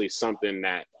actually something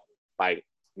that like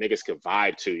niggas could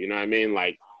vibe to, you know what I mean?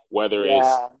 Like whether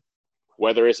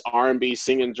it's R&B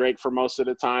singing Drake for most of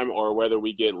the time, or whether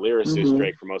we get lyricist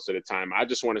Drake for most of the time. I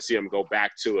just want to see him go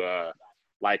back to a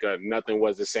Nothing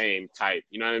Was the Same type,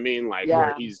 you know what I mean? Like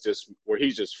where he's just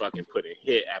fucking putting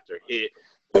hit after hit.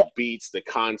 The beats, the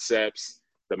concepts,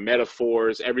 the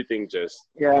metaphors, everything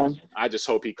I just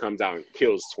hope he comes out and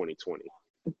kills 2020.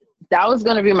 That was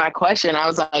going to be my question. I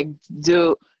was like,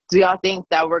 do y'all think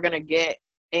that we're going to get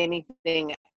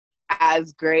anything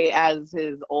as great as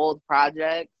his old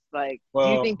projects? Like, do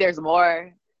you think there's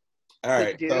more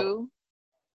to do? So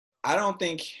I don't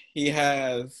think he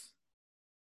has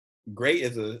great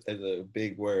is a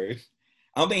big word.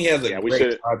 I don't think he has a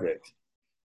great project.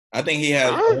 I think he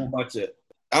has a whole bunch of.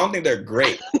 I don't think they're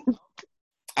great.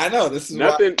 I know this is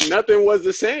nothing was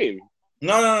the same.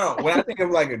 No. When I think of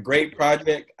like a great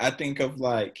project, I think of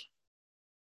like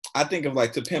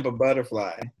To Pimp a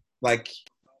Butterfly. Like,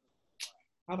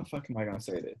 how the fuck am I gonna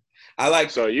say this?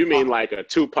 So you mean like a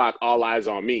Tupac All Eyes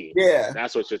on Me? Yeah,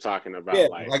 that's what you're talking about. Yeah,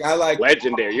 like I like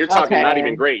legendary. You're talking not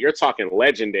even great. You're talking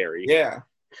legendary. Yeah,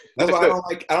 that's why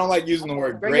I don't like using the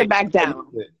word Bring great. It back down.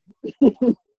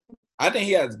 I think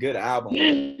he has good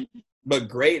albums. But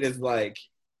great is like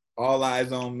All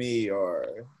Eyes on Me or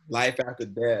Life After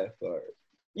Death or,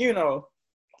 Straight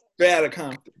Outta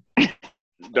Compton.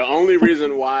 The only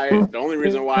reason why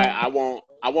I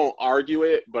won't argue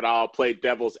it, but I'll play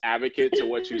devil's advocate to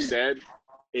what you said,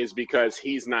 is because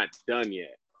he's not done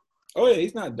yet. Oh yeah,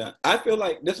 he's not done. I feel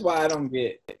like this is why I don't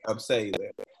get upset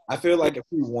either. I feel like if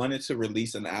he wanted to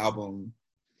release an album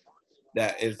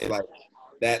that is like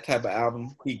that type of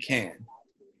album, he can.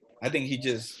 I think he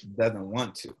just doesn't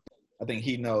want to. I think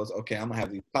he knows, okay, I'm going to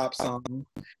have these pop songs.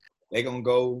 They're going to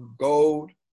go gold,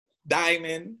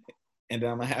 diamond, and then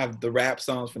I'm going to have the rap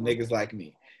songs for niggas like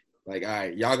me. Like, all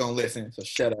right, y'all going to listen, so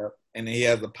shut up. And then he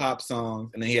has the pop songs,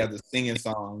 and then he has the singing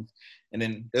songs. And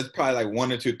then there's probably like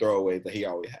one or two throwaways that he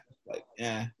always has. Like,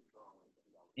 Yeah.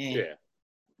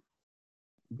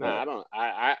 No,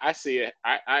 I see it.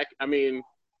 I mean,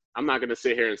 I'm not going to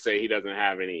sit here and say he doesn't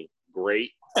have any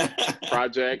great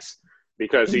projects,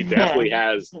 because he definitely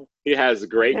has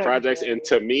great projects. And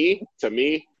to me,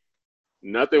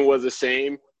 Nothing Was the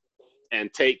Same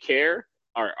and Take Care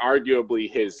are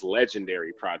arguably his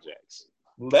legendary projects.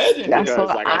 Legendary. Because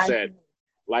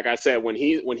like I said, when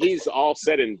he's all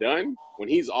said and done, and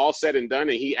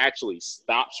he actually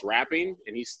stops rapping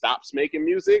and he stops making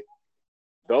music,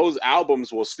 those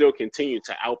albums will still continue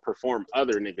to outperform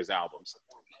other niggas' albums.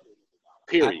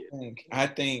 Period. I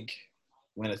think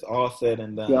when it's all said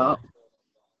and done,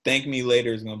 Thank Me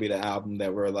Later is gonna be the album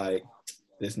that we're like,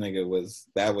 this nigga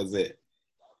that was it.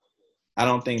 I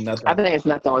don't think nothing. I think it's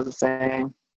Nothing Was the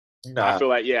Same. Nah. I feel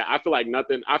like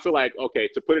nothing. I feel like, okay,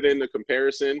 to put it into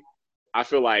comparison, I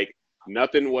feel like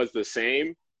Nothing Was the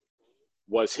Same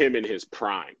was him in his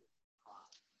prime,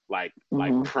 like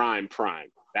prime.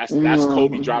 That's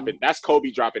Kobe dropping. That's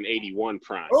Kobe dropping 81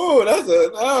 prime. Oh,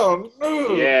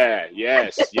 yeah,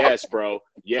 yes, bro,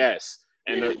 yes.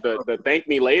 And the Thank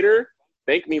Me Later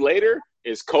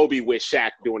is Kobe with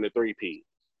Shaq doing the 3-peat.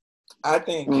 I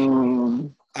think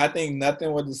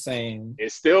Nothing Was the Same.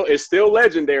 It's still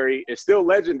legendary.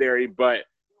 But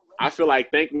I feel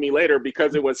like Thank Me Later,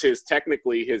 because it was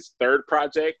technically his third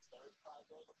project.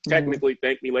 Technically,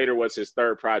 Thank Me Later was his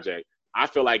third project. I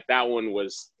feel like that one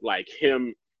was like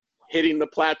him hitting the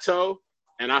plateau,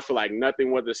 and I feel like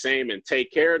Nothing Was the Same and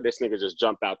Take Care, this nigga just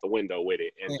jumped out the window with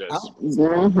it and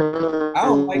I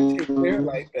don't like Take Care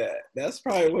like that. That's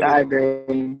probably what I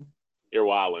agree. You're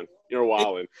wildin'. You're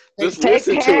wildin'. Just Take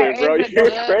listen to Care it, bro. is a You're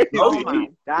good- crazy. Oh my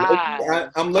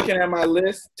god! I'm looking at my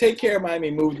list. Take Care might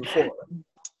be moved before.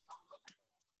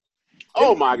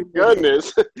 Oh my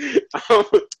goodness.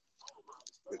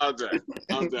 I'm done.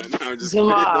 I'm just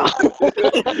Jamal.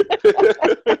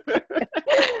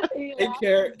 Take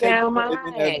Care. Damn Isn't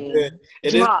as right. good.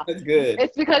 It Jamal, isn't as good.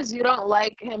 it's because you don't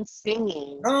like him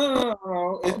singing.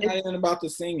 No. It's not even about the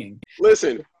singing.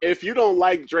 Listen, if you don't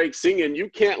like Drake singing, you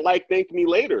can't like Thank Me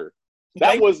Later.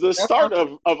 That was the start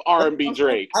of R&B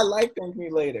Drake. I like Thank Me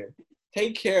Later.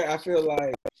 Take Care, I feel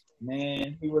like,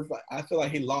 man, I feel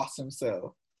like he lost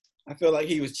himself. I feel like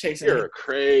he was chasing. You're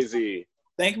crazy.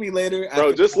 Thank Me Later.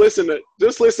 Bro, just listen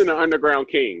to Underground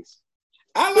Kings.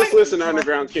 Just listen to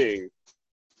Underground King.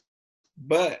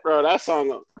 But bro, that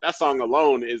song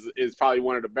alone is probably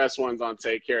one of the best ones on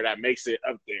Take Care that makes it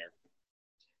up there.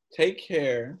 Take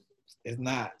Care is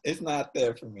not. It's not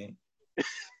there for me.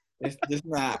 It's just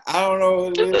not. I don't know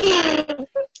what it is.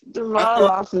 Jamal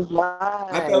lost his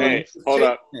mind. Hey, hold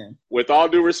up. With all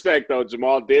due respect, though,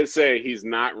 Jamal did say he's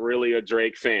not really a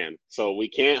Drake fan, so we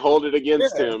can't hold it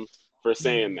against him for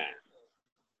saying that.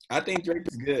 I think Drake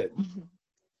is good.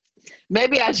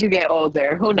 Maybe as you get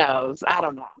older, who knows? I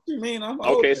don't know. What do you mean? I'm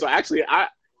older. Okay, so actually, I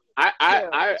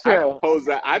pose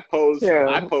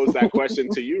that question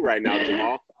to you right now,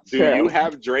 Jamal. Do you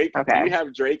have Drake? Okay. Do you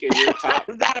have Drake in your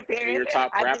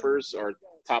top rappers or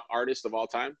top artists of all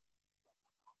time?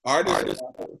 Artists.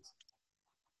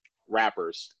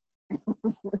 Rappers.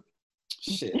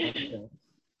 Shit. Okay.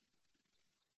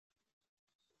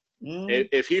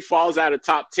 If he falls out of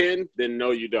top 10, then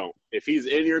no, you don't. If he's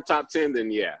in your top 10,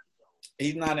 then yeah.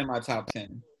 He's not in my top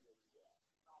 10.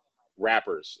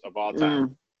 Rappers of all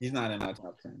time. He's not in my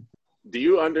top 10. Do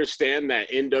you understand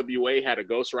that NWA had a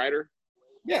ghostwriter?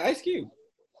 Yeah, Ice Cube.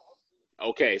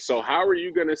 Okay, so how are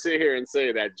you going to sit here and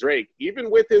say that Drake,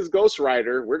 even with his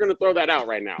ghostwriter, we're going to throw that out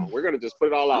right now. We're going to just put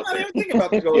it all out there. I'm not even thinking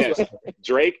about the ghostwriter.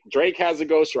 Yes, Drake has a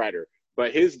ghostwriter,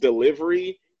 but his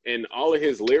delivery and all of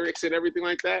his lyrics and everything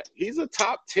like that, he's a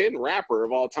top 10 rapper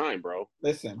of all time, bro.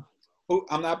 Listen,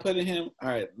 I'm not putting him. All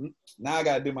right, now I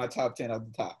got to do my top 10 off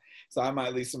the top. So I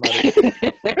might leave somebody.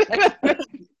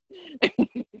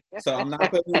 So I'm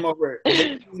not putting him over.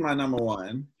 He's my number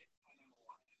one.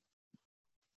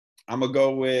 I'm going to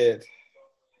go with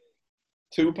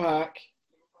Tupac,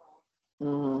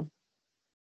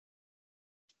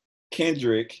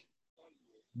 Kendrick,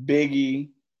 Biggie,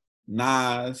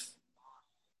 Nas,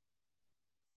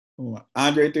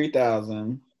 Andre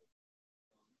 3000,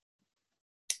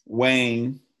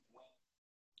 Wayne,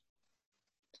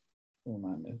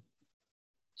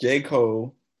 J.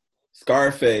 Cole,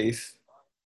 Scarface.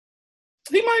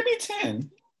 He might be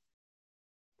 10.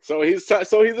 So he's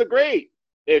a great.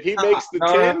 If he makes the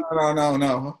 10.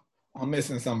 No. I'm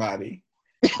missing somebody.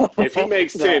 If he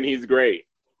makes 10, he's great.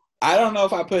 I don't know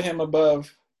if I put him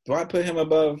above. Do I put him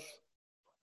above?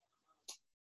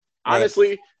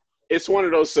 Honestly, it's one of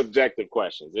those subjective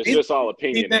questions. It's just all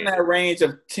opinion. He's in that range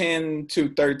of 10 to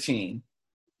 13.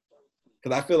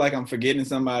 Because I feel like I'm forgetting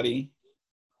somebody.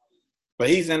 But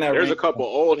he's in that range. There's a couple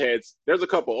old heads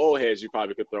you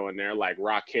probably could throw in there, like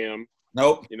Rakim.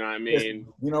 Nope. You know what I mean?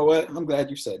 You know what? I'm glad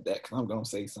you said that because I'm going to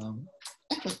say something.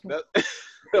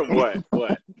 What?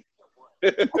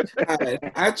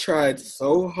 I tried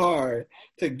so hard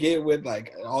to get with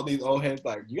like all these old heads.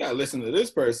 Like, you got to listen to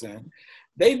this person.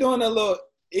 They doing a little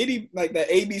like that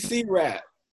ABC rap.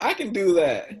 I can do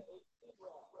that.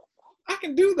 I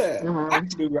can do that. Mm-hmm. I can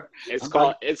do rap.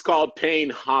 It's called paying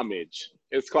homage.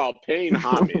 It's called paying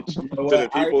homage to the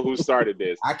people who started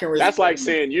this. That's like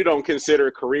saying you don't consider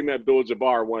Kareem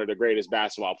Abdul-Jabbar one of the greatest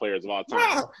basketball players of all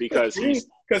time because he was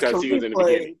in the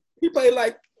beginning. He played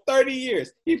like 30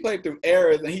 years. He played through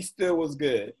eras and he still was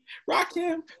good. Put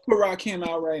Rakim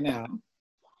out right now.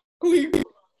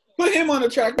 Put him on the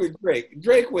track with Drake.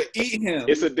 Drake would eat him.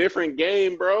 It's a different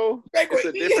game, bro. It's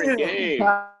a different game.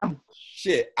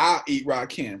 Shit, I'll eat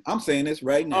Rakim. I'm saying this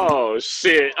right now. Oh,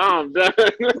 shit. I'm done.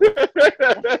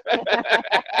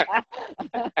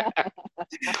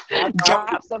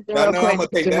 Drop something I real know quick, I'm going to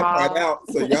take Jamal. that part out,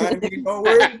 so y'all ain't even going to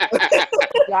worry.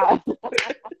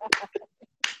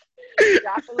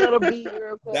 Drop a little beat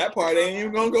real quick. That part ain't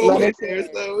even going to go in there.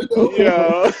 So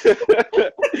Yo.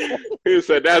 He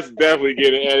said that's definitely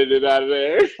getting edited out of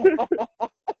there.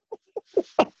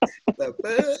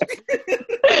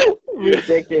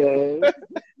 Ridiculous.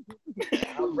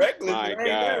 I'm reckless. My I ain't God.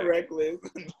 that reckless.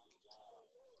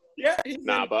 Yeah.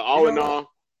 But all in all,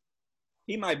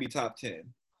 he might be top 10.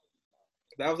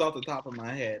 That was off the top of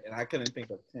my head, and I couldn't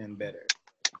think of 10 better.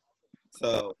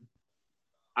 So,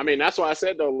 I mean, that's why I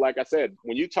said, though, like I said,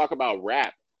 when you talk about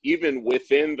rap, even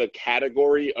within the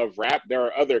category of rap, there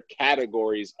are other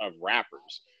categories of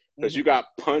rappers. Because you got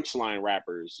punchline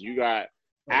rappers, you got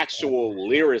actual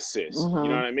lyricists. You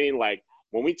know what I mean? Like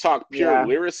when we talk pure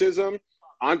lyricism,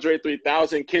 Andre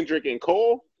 3000, Kendrick, and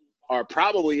Cole are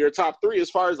probably your top three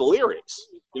as far as lyrics.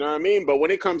 You know what I mean? But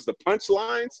when it comes to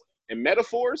punchlines and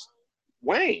metaphors,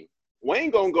 Wayne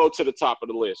gonna go to the top of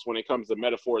the list when it comes to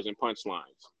metaphors and punchlines.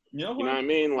 You know what I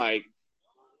mean? Like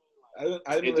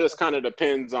it just kind of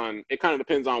depends on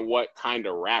what kind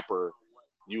of rapper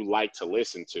you like to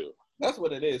listen to. That's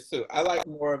what it is too. I like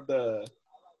more of the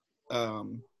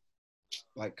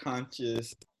like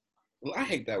conscious, well, I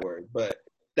hate that word, but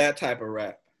that type of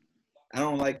rap. I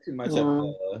don't like too much of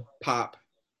the pop.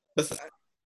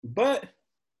 But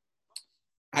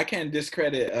I can't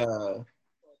discredit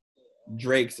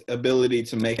Drake's ability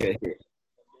to make a hit.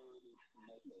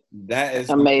 That is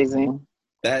amazing.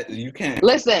 That you can't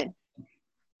listen.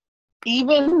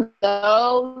 Even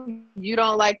though you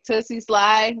don't like Tootsie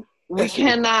Slide, we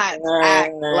cannot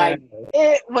act like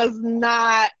it was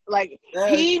not like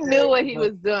he knew what he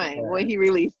was doing when he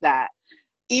released that.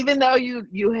 Even though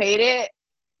you hate it,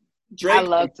 Drake, I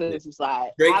love Tootsie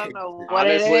Slide. I don't know what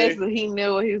it is, but he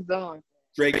knew what he was doing.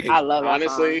 Drake, I love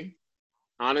it.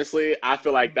 Honestly, I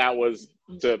feel like that was,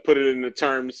 to put it into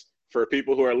terms for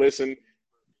people who are listening,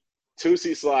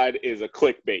 Tootsie Slide is a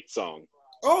clickbait song.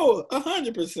 Oh,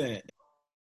 100%.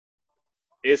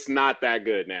 It's not that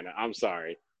good, Nana. I'm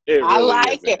sorry. I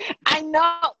like it. I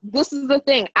know this is the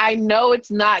thing. I know it's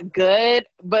not good,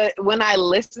 but when I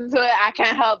listen to it, I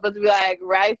can't help but to be like,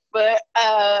 right foot.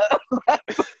 I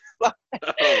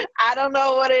don't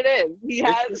know what it is. He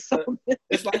has something.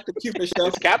 It's like the Cupid Shuffle.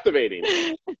 It's captivating.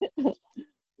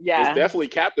 Yeah, it's definitely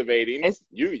captivating.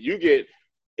 You get.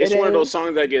 It's one of those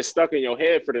songs that get stuck in your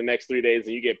head for the next 3 days,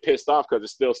 and you get pissed off because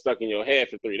it's still stuck in your head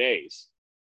for 3 days.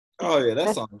 Oh yeah,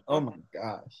 that song. Oh my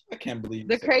gosh, I can't believe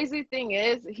the crazy thing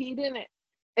is he didn't.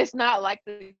 It's not like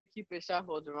the Cupid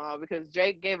Shuffle, Jamal, because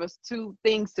Drake gave us 2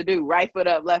 things to do: right foot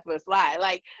up, left foot slide.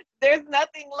 Like there's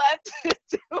nothing left to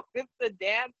do with the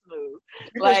dance move.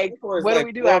 Like what do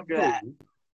we do after that?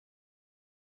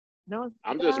 No,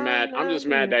 I'm just mad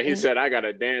that he said I got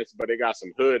to dance, but it got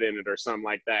some hood in it or something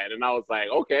like that. And I was like,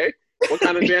 okay, what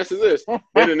kind of dance is this?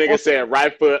 Then the nigga said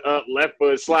right foot up, left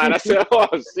foot slide. I said, oh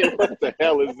shit, what the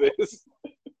hell is this?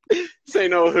 This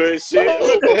ain't no hood shit.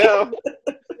 What the hell?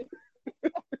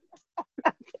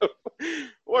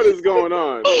 What is going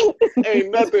on?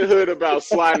 Ain't nothing hood about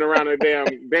sliding around a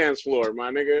damn dance floor, my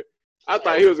nigga. I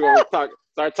thought he was gonna start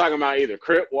talking about either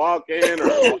crip walking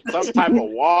or some type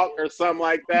of walk or something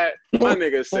like that. My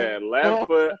nigga said left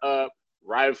foot up,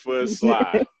 right foot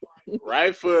slide.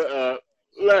 Right foot up,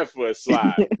 left foot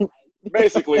slide.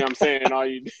 Basically, I'm saying all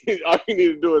you need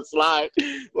to do is slide.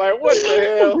 Like, what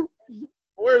the hell?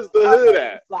 Where's the hood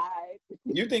at?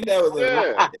 You think that was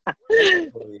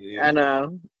I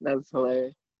know. That's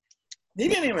hilarious. He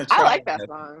didn't even try. I like that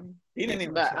song. He didn't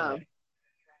even try.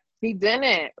 He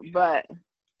didn't, but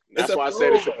that's why I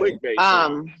said it's a clickbait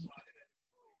song.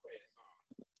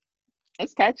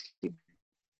 It's catchy.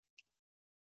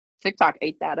 TikTok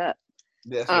ate that up.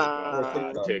 Yes,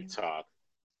 TikTok.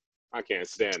 I can't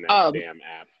stand that damn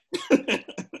app.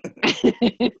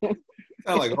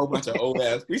 Sound like a whole bunch of old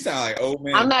ass. We sound like old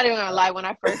men. I'm not even gonna lie. When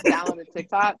I first downloaded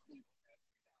TikTok,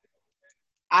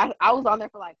 I was on there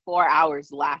for like 4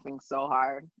 hours laughing so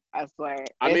hard. I swear.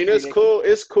 I mean, it's cool.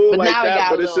 It's cool like that,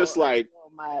 but it's just like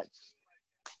much.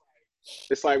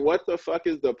 It's like, what the fuck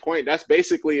is the point? That's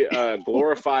basically a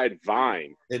glorified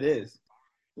Vine. It is.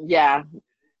 Yeah,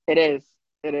 it is.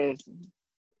 It is.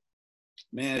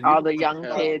 Man, all the young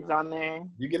kids on there.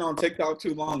 You get on TikTok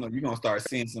too long, or you're gonna start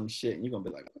seeing some shit, and you're gonna be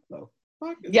like, what the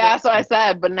fuck is yeah, that's what I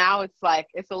said. But now it's like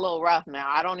it's a little rough now.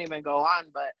 I don't even go on,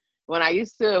 but when I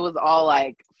used to, it was all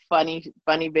like funny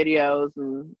videos,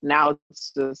 and now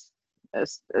it's just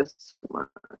it's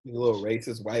little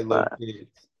racist white little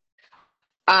kids.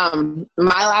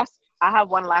 I have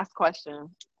one last question.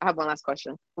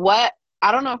 What,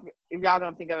 I don't know if y'all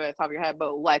don't think of it at the top of your head,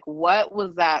 but like, what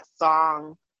was that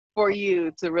song for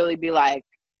you to really be like,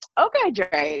 okay,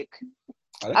 Drake,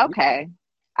 okay.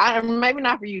 Maybe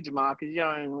not for you, Jamal, because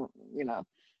you don't,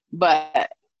 but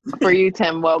for you,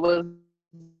 Tim, what was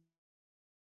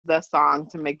the song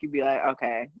to make you be like,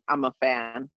 okay, I'm a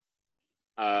fan?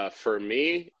 For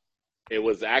me, it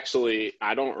was actually,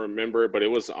 I don't remember, but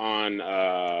it was on,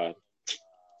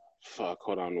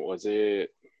 hold on, was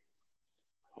it?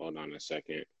 Hold on a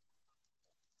second.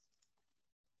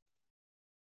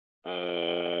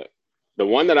 The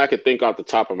one that I could think off the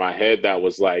top of my head that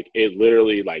was like, it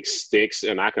literally like sticks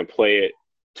and I can play it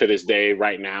to this day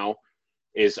right now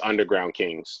is Underground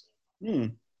Kings.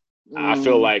 Mm. I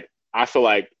feel like I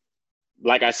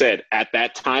said, at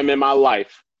that time in my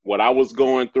life, what I was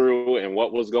going through and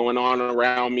what was going on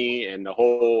around me and the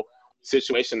whole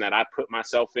situation that I put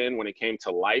myself in when it came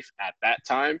to life at that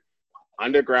time,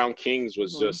 Underground Kings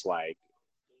was just like,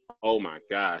 oh my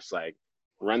gosh, like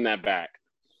run that back.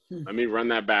 Let me run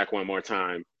that back one more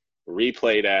time.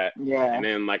 Replay that. Yeah. And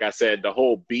then, like I said, the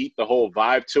whole beat, the whole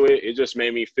vibe to it, it just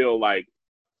made me feel like,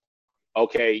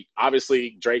 okay,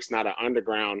 obviously Drake's not an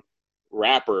underground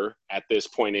rapper at this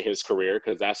point in his career,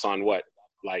 because that's on what,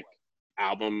 like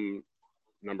album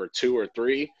number 2 or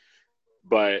 3.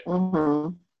 But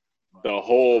the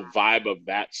whole vibe of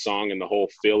that song and the whole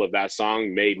feel of that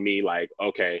song made me like,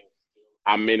 okay,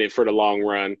 I'm in it for the long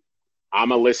run. I'm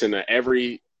going to listen to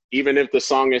every, even if the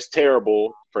song is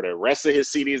terrible, for the rest of his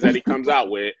CDs that he comes out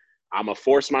with, I'm going to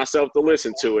force myself to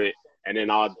listen to it, and then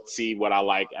I'll see what I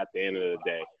like at the end of the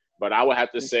day. But I would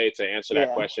have to say, to answer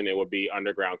that question, it would be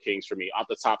Underground Kings for me off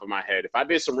the top of my head. If I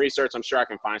did some research, I'm sure I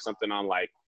can find something on like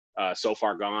So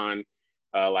Far Gone,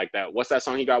 like that. What's that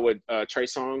song he got with Trey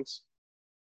Songz?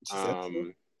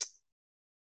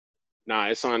 Nah,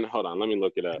 it's on, hold on, let me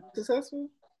look it up. Successful?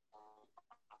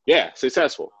 Yeah,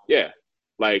 Successful. Yeah.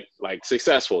 Like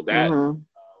Successful. That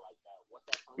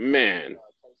man.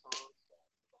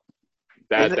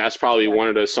 That's probably one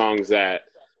of the songs that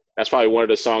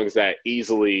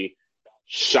easily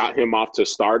shot him off to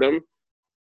stardom.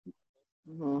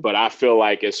 But I feel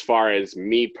like, as far as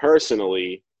me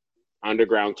personally,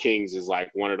 Underground Kings is like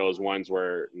one of those ones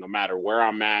where no matter where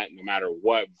I'm at, no matter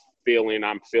what feeling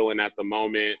I'm feeling at the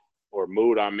moment or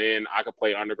mood I'm in, I could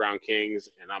play Underground Kings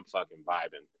and I'm fucking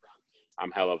vibing. I'm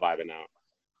hella vibing out.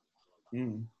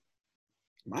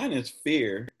 Mine is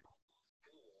Fear.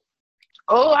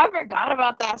 Oh, I forgot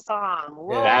about that song.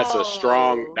 Whoa. That's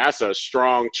a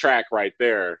strong track right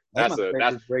there.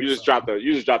 You just dropped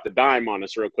the dime on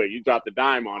us real quick. You dropped the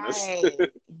dime on us.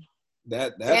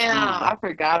 That's I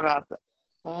forgot about that.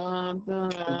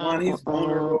 One, he's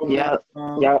vulnerable. Yep.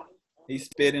 He's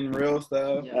spitting real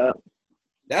stuff. Yep.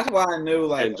 That's why I knew,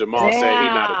 like. And Jamal said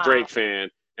he's not a Drake fan.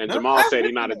 Jamal said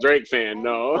he's not a Drake fan.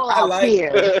 No, I like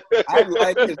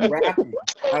his rapping.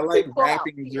 I like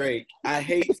rapping Drake. I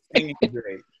hate singing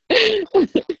Drake.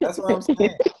 That's what I'm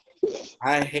saying.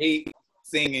 I hate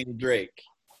singing Drake.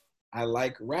 I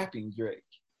like rapping Drake.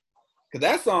 Because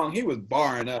that song, he was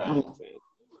barring up.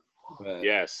 But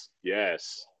yes.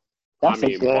 That's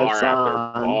a good bar song.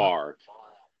 after bar.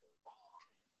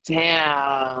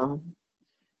 Damn.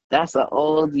 That's an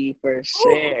oldie for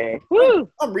sure. Woo.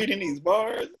 I'm reading these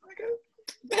bars.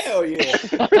 Hell yeah.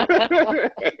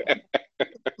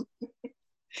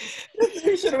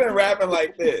 He should have been rapping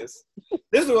like this.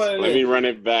 This is what it is. Let me run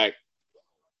it back.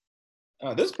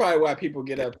 This is probably why people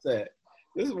get upset.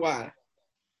 This is why.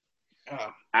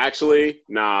 Actually,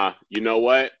 nah. You know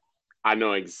what? I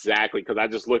know exactly, because I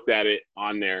just looked at it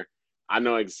on there. I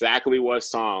know exactly what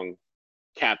song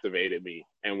captivated me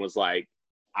and was like,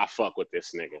 I fuck with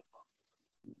this nigga.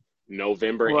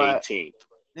 November 18th.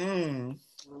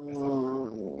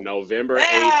 November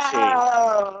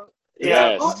 18th.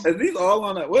 Yes. Is these all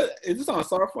on what? Is this on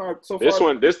So Far?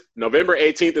 This November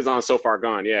 18th is on So Far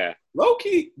Gone, yeah. Low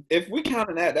key, if we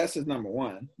counting that's his number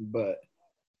one, but.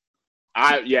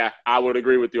 I would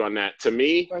agree with you on that. To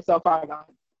me. For So Far Gone.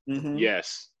 Mm-hmm.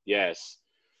 Yes.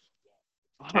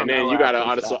 And then you gotta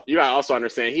also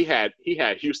understand he had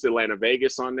Houston, Atlanta,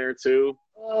 Vegas on there too.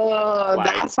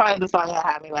 That's probably the song that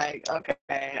had me like, okay,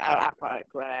 I fuck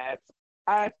with that.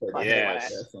 Yes.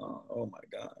 That song. Oh my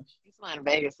gosh. Houston, Atlanta,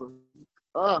 Vegas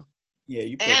was yeah,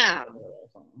 you damn.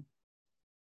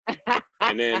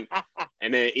 and then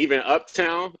even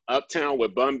Uptown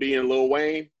with Bun B and Lil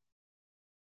Wayne.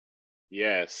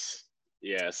 Yes.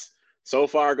 So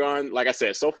Far Gone, like I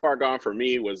said, So Far Gone for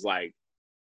me was like,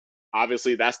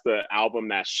 obviously that's the album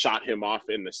that shot him off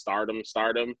into stardom.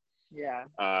 Yeah.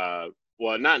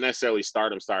 Well, not necessarily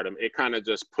stardom. It kind of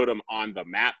just put him on the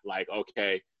map. Like,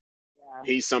 okay,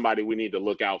 he's somebody we need to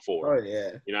look out for. Oh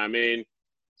yeah. You know what I mean?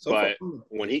 But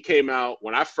when he came out,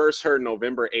 when I first heard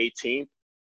November 18th,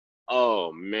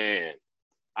 oh man,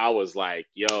 I was like,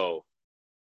 yo,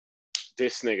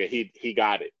 this nigga, he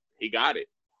got it.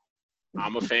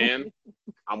 I'm a fan.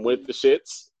 I'm with the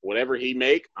shits. Whatever he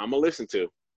make, I'm gonna listen to.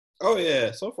 Oh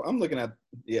yeah, So Far. I'm looking at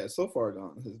So Far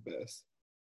Gone is his best.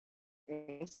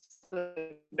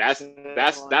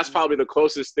 That's probably the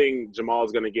closest thing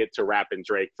Jamal's gonna get to rapping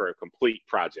Drake for a complete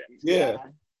project. Yeah.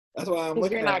 That's why I'm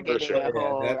looking at for sure.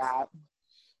 Rap.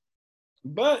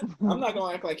 But I'm not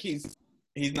gonna act like he's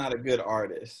not a good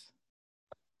artist.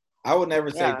 I would never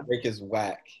say Drake is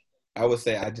whack. I would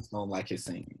say I just don't like his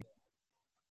singing.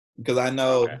 because I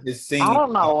know his singing. I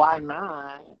don't know why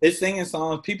not. His singing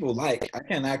songs people like. I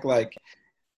can't act like,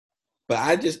 but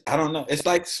I don't know. It's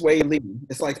like Sway Lee.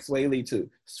 It's like Sway Lee too.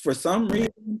 For some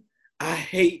reason, I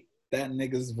hate that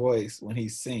nigga's voice when he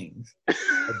sings.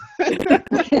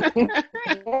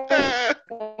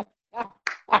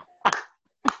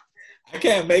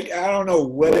 I don't know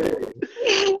what it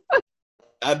is.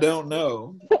 I don't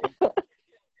know.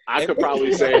 I could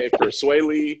probably say for Sway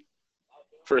Lee,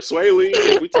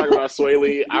 if we talk about Sway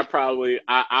Lee,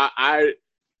 I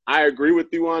agree with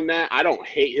you on that. I don't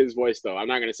hate his voice though. I'm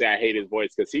not gonna say I hate his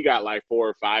voice because he got like 4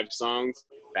 or 5 songs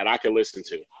that I could listen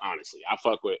to. Honestly, I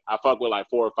fuck with like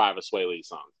 4 or 5 of Sway Lee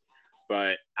songs.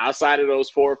 But outside of those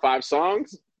 4 or 5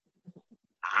 songs,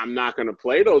 I'm not gonna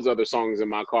play those other songs in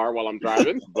my car while I'm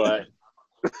driving. But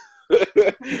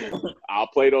I'll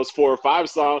play those 4 or 5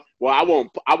 songs. Well, I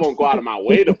won't go out of my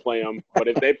way to play them. But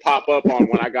if they pop up on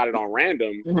when I got it on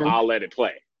random, I'll let it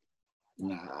play.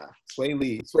 Nah, Sway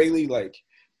Lee, like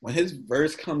when his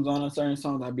verse comes on a certain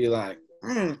song, I'd be like,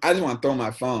 I just want to throw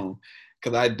my phone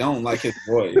because I don't like his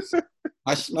voice.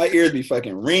 My ears be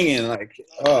fucking ringing like,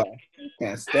 oh, I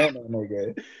can't stand that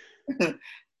nigga.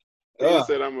 He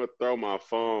said, I'm gonna throw my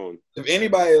phone. If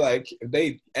anybody if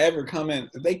they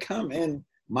come in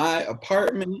my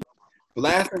apartment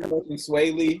blasting fucking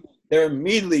Sway Lee, they're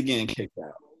immediately getting kicked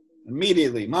out.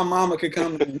 Immediately. My mama could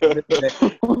come in and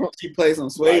she plays some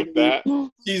Sway Lee. That.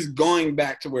 She's going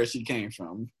back to where she came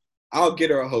from. I'll get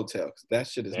her a hotel. That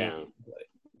shit is not play.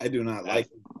 I do not like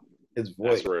his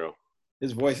voice. That's real.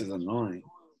 His voice is annoying.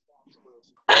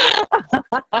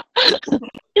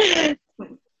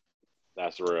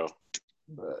 That's real.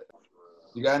 But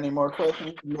you got any more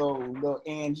questions? Little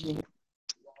Angie?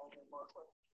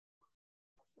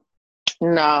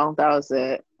 No, that was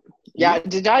it. Yeah,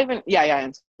 did y'all even? Yeah, I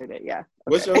answered it. Yeah. Okay.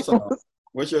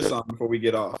 What's your song before we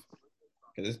get off?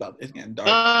 Because it's getting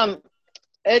dark.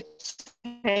 It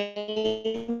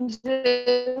changes.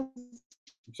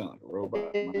 You sound like a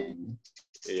robot.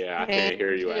 Yeah, I can't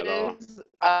hear you at all.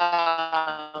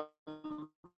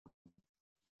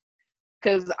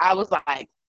 Because I was like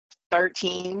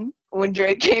 13 when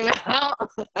Drake came out.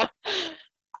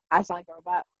 I sound like a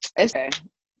robot. Okay.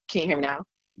 Can you hear me now?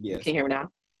 Yes. Can you hear me now?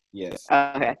 Yes.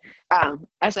 Okay.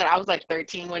 I said I was like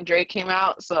 13 when Drake came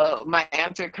out, so my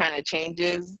answer kind of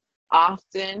changes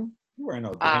often. You weren't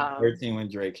no 13 when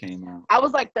Drake came out. I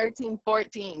was like 13,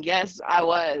 14. Yes, I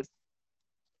was.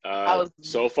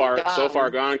 So Far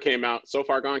Gone came out. So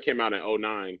Far Gone came out in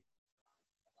 2009.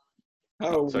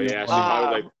 Oh. So yeah, she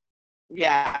probably like.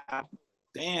 Yeah.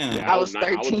 Damn. Yeah, I was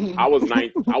 13. I was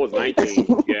 19.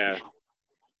 Yeah.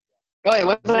 Oh wait,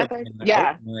 what was I 13?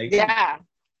 Yeah. Yeah.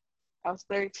 I was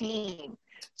 13.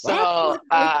 So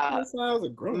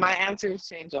my answers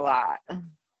change a lot.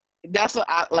 That's what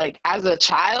I like as a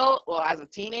child, well, as a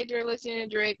teenager listening to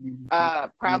Drake,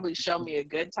 probably show me a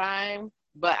good time.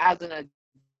 But as an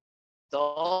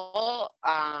adult,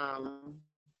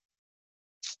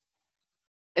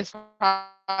 it's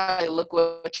probably Look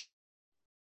What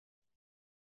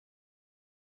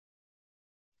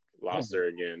Lost her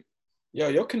again. Yo,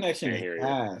 your connection is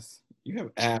ass. You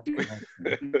have ass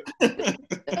connection.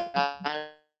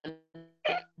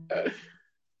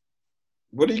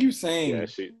 What are you saying? Yeah,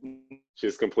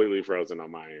 she's completely frozen on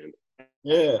my end.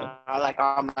 Yeah. I like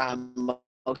all my I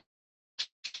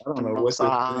don't know what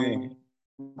you're saying.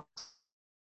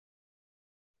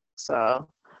 So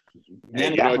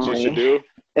you know what you should do?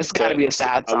 It's gotta be a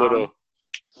sad song.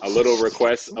 A little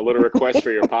request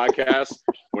for your podcast.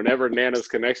 Whenever Nana's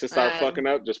connection starts fucking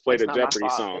up, just play the Jeopardy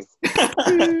song.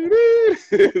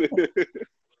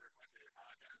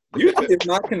 You think it's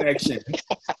my connection.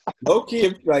 Low key,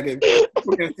 if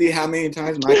people can see how many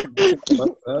times my connection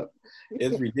fucks up,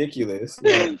 it's ridiculous.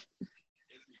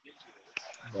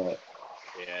 But,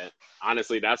 yeah,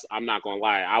 honestly, I'm not gonna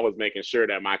lie. I was making sure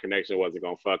that my connection wasn't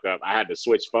gonna fuck up. I had to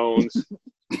switch phones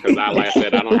because, like I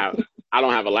said, I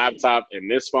don't have a laptop,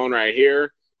 and this phone right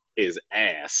here is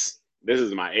ass. This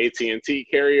is my AT&T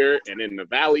carrier, and in the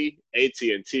Valley,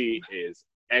 AT&T is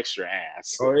extra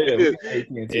ass. Oh yeah,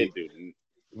 AT&T.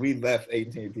 We left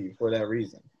AT&T for that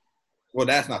reason. Well,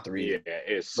 that's not the reason. Yeah,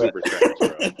 it's super trash,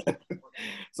 bro.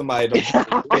 Somebody don't.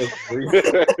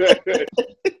 It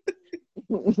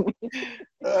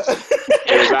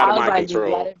was out of my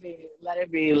control. Let it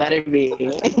be.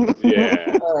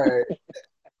 Yeah. All right.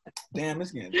 Damn,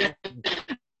 it's getting.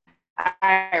 All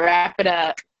right, wrap it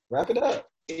up. Wrap it up.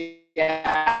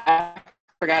 Yeah, I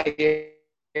forgot to get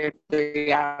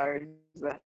 3 hours.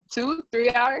 2, 3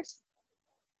 hours?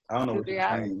 I don't know what you're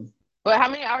saying. But how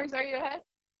many hours are you ahead?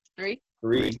 3?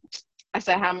 3. I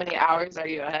said, how many hours are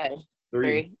you ahead?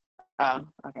 3.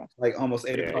 Oh, okay. Like almost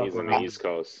 8 Yeah, o'clock. he's on the right East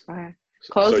Coast. Okay.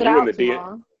 Close So it you in out, the D-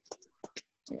 Jamal.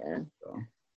 Yeah. now.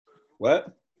 What?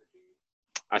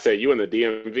 I said you in the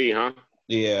DMV, huh?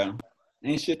 Yeah.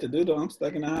 Ain't shit to do though. I'm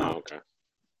stuck in the Oh, house. okay.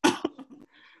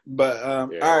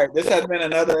 But Yeah. all right, this has been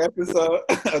another episode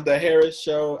of the Harris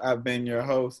Show. I've been your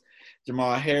host,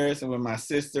 Jamal Harris, and with my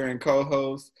sister and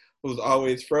co-host, who's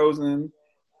always frozen,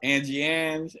 Angie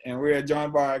Ange, and we're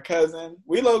joined by our cousin.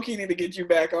 We low-key need to get you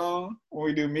back on when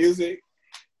we do music,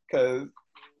 because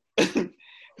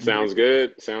Sounds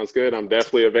good. Sounds good. I'm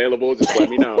definitely available. Just let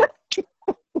me know.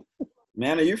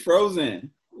 man, are you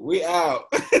frozen? We out.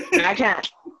 I can't.